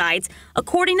pesticides,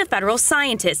 according to federal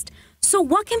scientists. So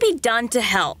what can be done to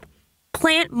help?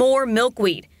 Plant more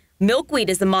milkweed. Milkweed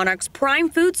is the monarch's prime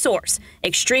food source.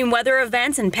 Extreme weather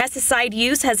events and pesticide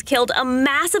use has killed a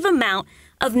massive amount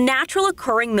of natural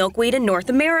occurring milkweed in North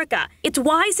America. It's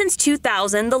why since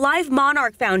 2000, the Live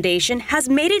Monarch Foundation has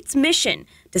made its mission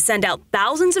to send out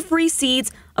thousands of free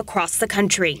seeds across the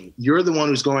country. You're the one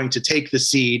who's going to take the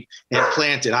seed and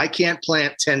plant it. I can't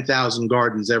plant 10,000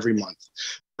 gardens every month,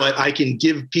 but I can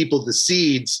give people the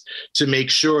seeds to make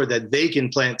sure that they can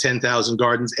plant 10,000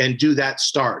 gardens and do that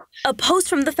start. A post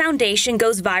from the foundation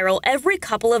goes viral every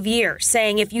couple of years,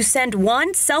 saying if you send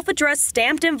one self-addressed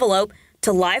stamped envelope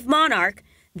to Live Monarch,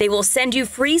 they will send you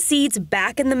free seeds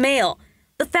back in the mail.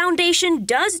 The foundation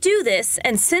does do this,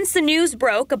 and since the news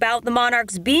broke about the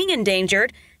monarchs being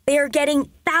endangered, they are getting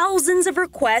thousands of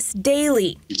requests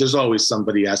daily. There's always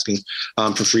somebody asking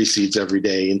for free seeds every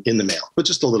day in the mail, but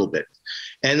just a little bit.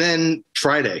 And then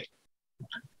Friday,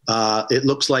 it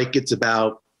looks like it's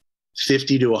about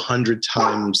 50 to 100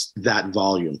 times that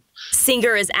volume.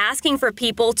 Singer is asking for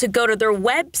people to go to their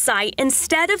website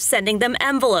instead of sending them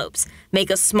envelopes,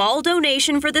 make a small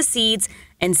donation for the seeds,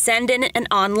 and send in an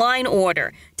online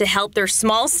order to help their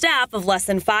small staff of less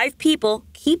than 5 people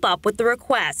keep up with the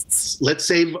requests. Let's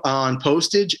save on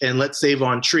postage and let's save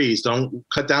on trees. Don't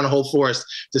cut down a whole forest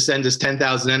to send us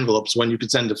 10,000 envelopes when you could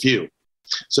send a few.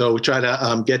 So we try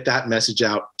to get that message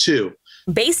out too.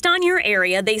 Based on your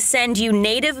area, they send you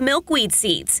native milkweed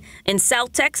seeds. In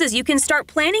South Texas, you can start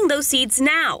planting those seeds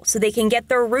now so they can get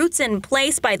their roots in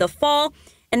place by the fall,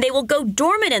 and they will go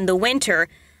dormant in the winter.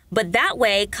 But that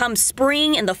way, come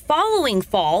spring and the following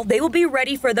fall, they will be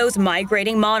ready for those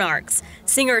migrating monarchs.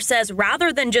 Singer says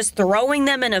rather than just throwing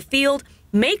them in a field,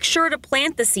 make sure to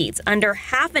plant the seeds under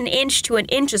 1/2 inch to 1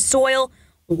 inch of soil,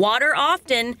 water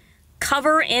often,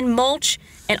 cover in mulch,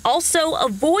 and also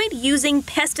avoid using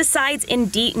pesticides in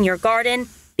DEET in your garden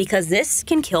because this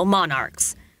can kill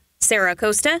monarchs. Sarah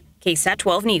Costa, KSAT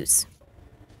 12 News.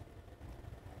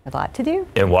 A lot to do.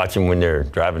 And watch them when they're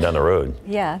driving down the road.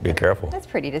 Yeah. Be careful. That's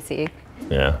pretty to see.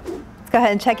 Yeah. Let's go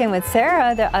ahead and check in with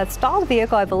Sarah. A stalled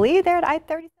vehicle, I believe, there at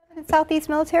I-37 in Southeast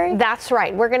Military. That's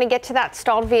right. We're going to get to that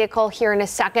stalled vehicle here in a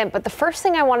second. But the first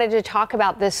thing I wanted to talk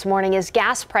about this morning is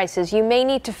gas prices. You may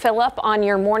need to fill up on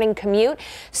your morning commute.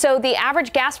 So the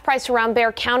average gas price around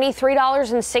Bexar County,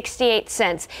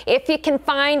 $3.68. If you can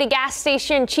find a gas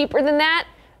station cheaper than that,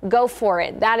 go for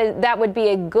it. That would be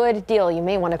a good deal. You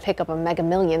may want to pick up a Mega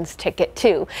Millions ticket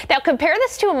too. Now compare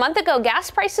this to a month ago.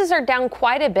 Gas prices are down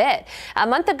quite a bit. A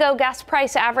month ago, gas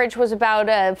price average was about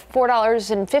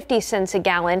 $4.50 a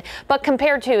gallon. But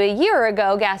compared to a year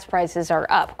ago, gas prices are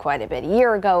up quite a bit. A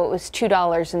year ago, it was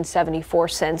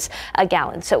 $2.74 a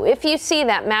gallon. So if you see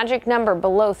that magic number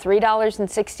below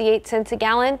 $3.68 a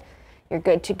gallon, you're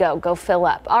good to go. Go fill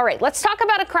up. All right, let's talk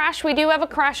about a crash. We do have a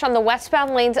crash on the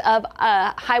westbound lanes of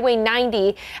Highway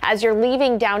 90 as you're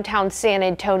leaving downtown San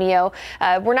Antonio.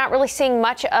 We're not really seeing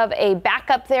much of a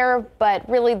backup there, but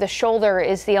really the shoulder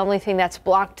is the only thing that's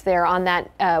blocked there on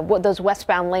that those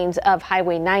westbound lanes of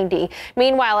Highway 90.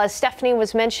 Meanwhile, as Stephanie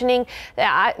was mentioning,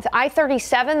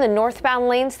 I-37, the northbound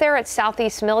lanes there at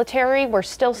Southeast Military, we're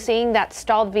still seeing that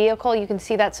stalled vehicle. You can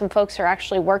see that some folks are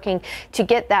actually working to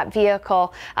get that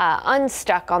vehicle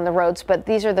unstuck on the roads, but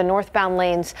these are the northbound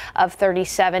lanes of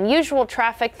 37. Usual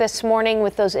traffic this morning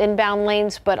with those inbound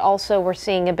lanes, but also we're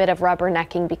seeing a bit of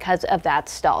rubbernecking because of that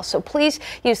stall. So please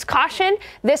use caution.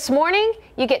 This morning,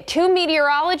 you get 2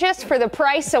 meteorologists for the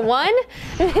price of 1.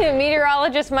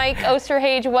 Meteorologist Mike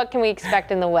Osterhage, what can we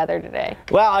expect in the weather today?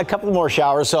 Well, a couple more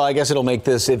showers, so I guess it'll make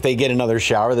this, if they get another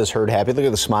shower, this herd happy. Look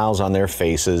at the smiles on their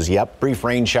faces. Yep, brief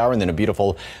rain shower and then a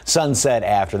beautiful sunset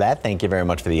after that. Thank you very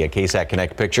much for the KSAT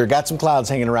Connect picture. Got some clouds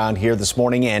hanging around here this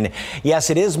morning, and yes,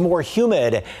 it is more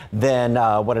humid than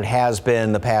what it has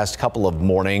been the past couple of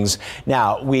mornings.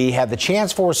 Now, we have the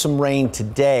chance for some rain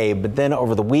today, but then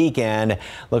over the weekend,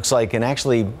 looks like, and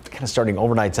actually kind of starting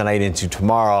overnight tonight into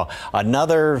tomorrow,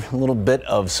 another little bit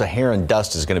of Saharan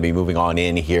dust is going to be moving on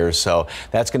in here. So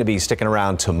that's going to be sticking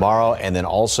around tomorrow and then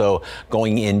also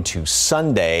going into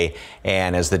Sunday.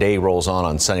 And as the day rolls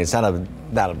on Sunday, it's not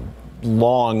a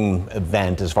long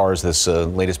event as far as this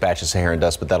latest batch of Saharan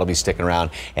dust, but that'll be sticking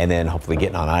around and then hopefully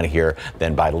getting on out of here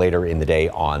then by later in the day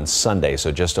on Sunday.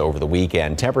 So just over the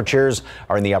weekend. Temperatures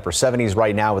are in the upper 70s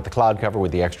right now with the cloud cover,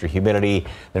 with the extra humidity.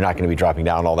 They're not going to be dropping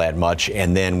down all that much.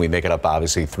 And then we make it up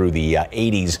obviously through the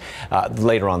 80s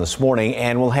later on this morning,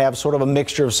 and we'll have sort of a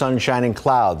mixture of sunshine and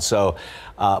clouds. So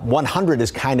 100 is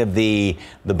kind of the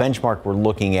benchmark we're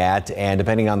looking at, and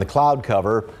depending on the cloud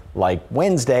cover, like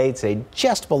Wednesday, it's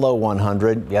just below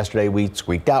 100. Yesterday, we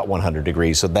squeaked out 100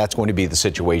 degrees, so that's going to be the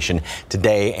situation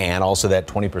today, and also that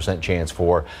 20% chance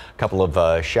for a couple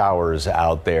of showers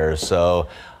out there. So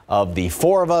of the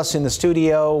 4 of us in the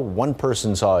studio, 1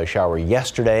 person saw a shower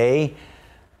yesterday,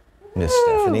 Miss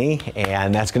Stephanie,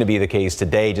 and that's going to be the case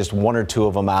today. Just 1 or 2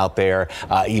 of them out there,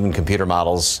 even computer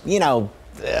models,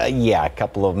 yeah, a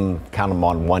couple of them, count them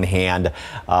on one hand.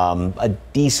 A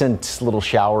decent little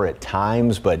shower at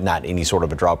times, but not any sort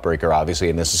of a drought breaker, obviously.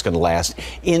 And this is going to last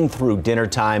in through dinner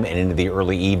time and into the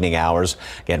early evening hours.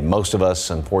 Again, most of us,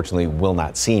 unfortunately, will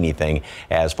not see anything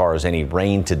as far as any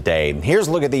rain today. Here's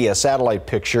a look at the satellite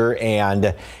picture,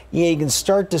 and yeah, you can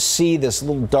start to see this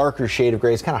little darker shade of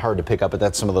gray. It's kind of hard to pick up, but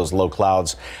that's some of those low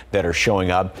clouds that are showing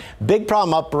up. Big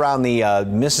problem up around the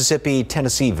Mississippi,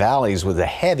 Tennessee valleys with a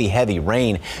heavy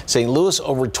rain. St. Louis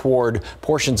over toward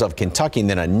portions of Kentucky, and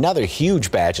then another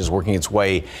huge batch is working its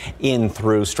way in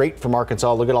through straight from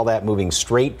Arkansas. Look at all that moving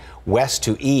straight west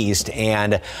to east,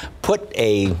 and put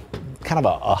a kind of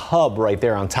a hub right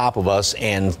there on top of us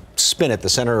and spin at the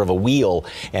center of a wheel,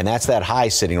 and that's that high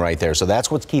sitting right there. So that's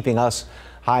what's keeping us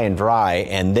high and dry,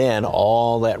 and then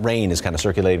all that rain is kind of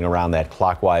circulating around that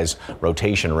clockwise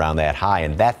rotation around that high,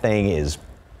 and that thing is,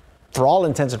 for all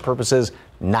intents and purposes,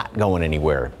 not going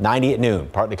anywhere. 90 at noon,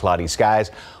 partly cloudy skies,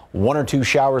 1 or 2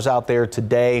 showers out there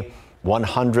today.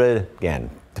 100, again,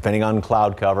 depending on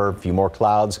cloud cover, a few more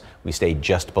clouds, we stay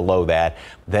just below that.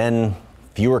 Then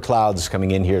fewer clouds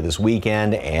coming in here this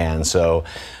weekend, and so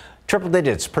triple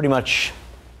digits, pretty much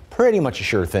a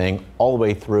sure thing all the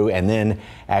way through, and then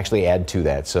actually add to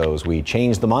that. So as we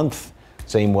change the month,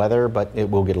 same weather, but it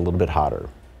will get a little bit hotter.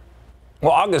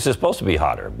 Well, August is supposed to be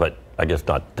hotter, but I guess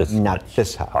not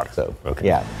this hot. So, okay.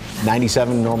 Yeah,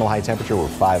 97 normal high temperature. We're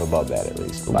 5 above that at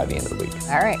least by the end of the week.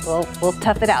 All right, we'll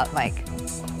tough it out, Mike.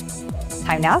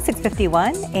 Time now,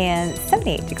 6:51 and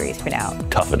 78 degrees for now.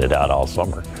 Toughing it out all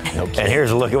summer. Okay. And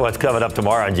here's a look at what's coming up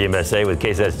tomorrow on GMSA with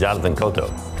KSAT's Jonathan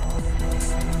Cotto.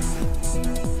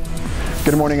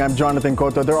 Good morning, I'm Jonathan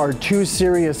Cotto. There are 2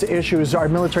 serious issues our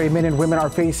military men and women are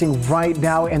facing right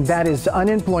now, and that is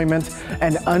unemployment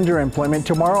and underemployment.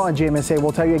 Tomorrow on GMSA,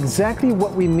 we'll tell you exactly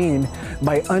what we mean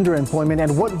by underemployment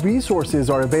and what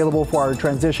resources are available for our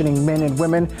transitioning men and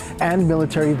women and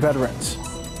military veterans.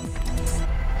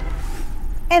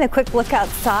 And a quick look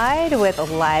outside with a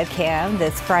live cam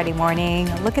this Friday morning.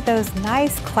 Look at those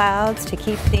nice clouds to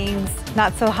keep things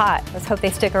not so hot. Let's hope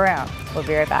they stick around. We'll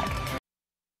be right back.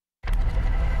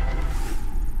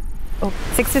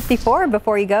 6:54.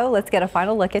 Before you go, let's get a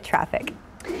final look at traffic.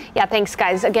 Yeah, thanks,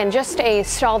 guys. Again, just a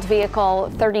stalled vehicle,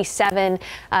 37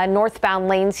 northbound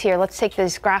lanes here. Let's take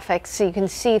these graphics so you can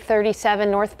see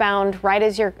 37 northbound right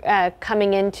as you're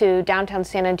coming into downtown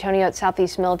San Antonio at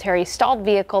Southeast Military. Stalled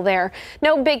vehicle there.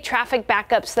 No big traffic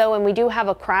backups, though, and we do have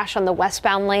a crash on the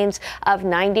westbound lanes of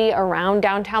 90 around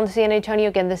downtown San Antonio.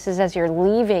 Again, this is as you're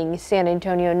leaving San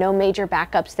Antonio. No major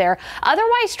backups there.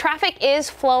 Otherwise, traffic is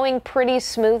flowing pretty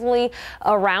smoothly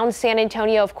around San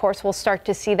Antonio. Of course, we'll start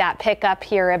to see that pick up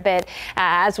here a bit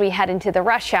as we head into the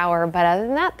rush hour, but other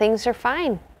than that, things are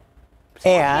fine.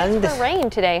 And for rain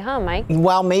today, huh, Mike?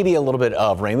 Well, maybe a little bit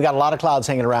of rain. We got a lot of clouds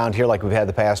hanging around here like we've had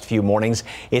the past few mornings.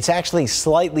 It's actually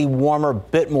slightly warmer,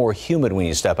 bit more humid when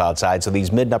you step outside. So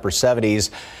these mid and upper 70s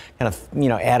kind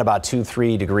of, add about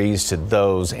 2-3 degrees to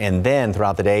those. And then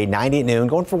throughout the day, 90 at noon,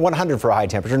 going for 100 for a high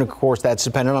temperature. And of course, that's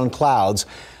dependent on clouds,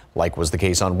 like was the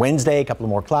case on Wednesday. A couple of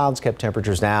more clouds kept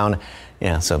temperatures down.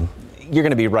 Yeah, so you're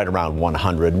going to be right around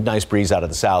 100. Nice breeze out of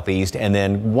the southeast, and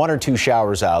then 1 or 2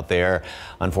 showers out there.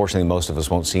 Unfortunately, most of us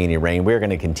won't see any rain. We're going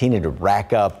to continue to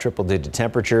rack up triple-digit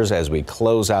temperatures as we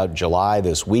close out July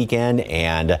this weekend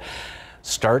and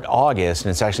start August,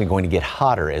 and it's actually going to get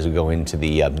hotter as we go into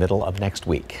the middle of next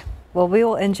week. Well, we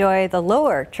will enjoy the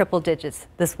lower triple digits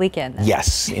this weekend.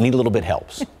 Yes, any little bit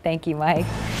helps. Thank you, Mike.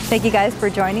 Thank you guys for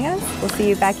joining us. We'll see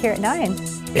you back here at 9.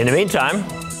 In the meantime,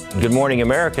 Good Morning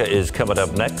America is coming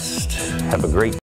up next. Have a great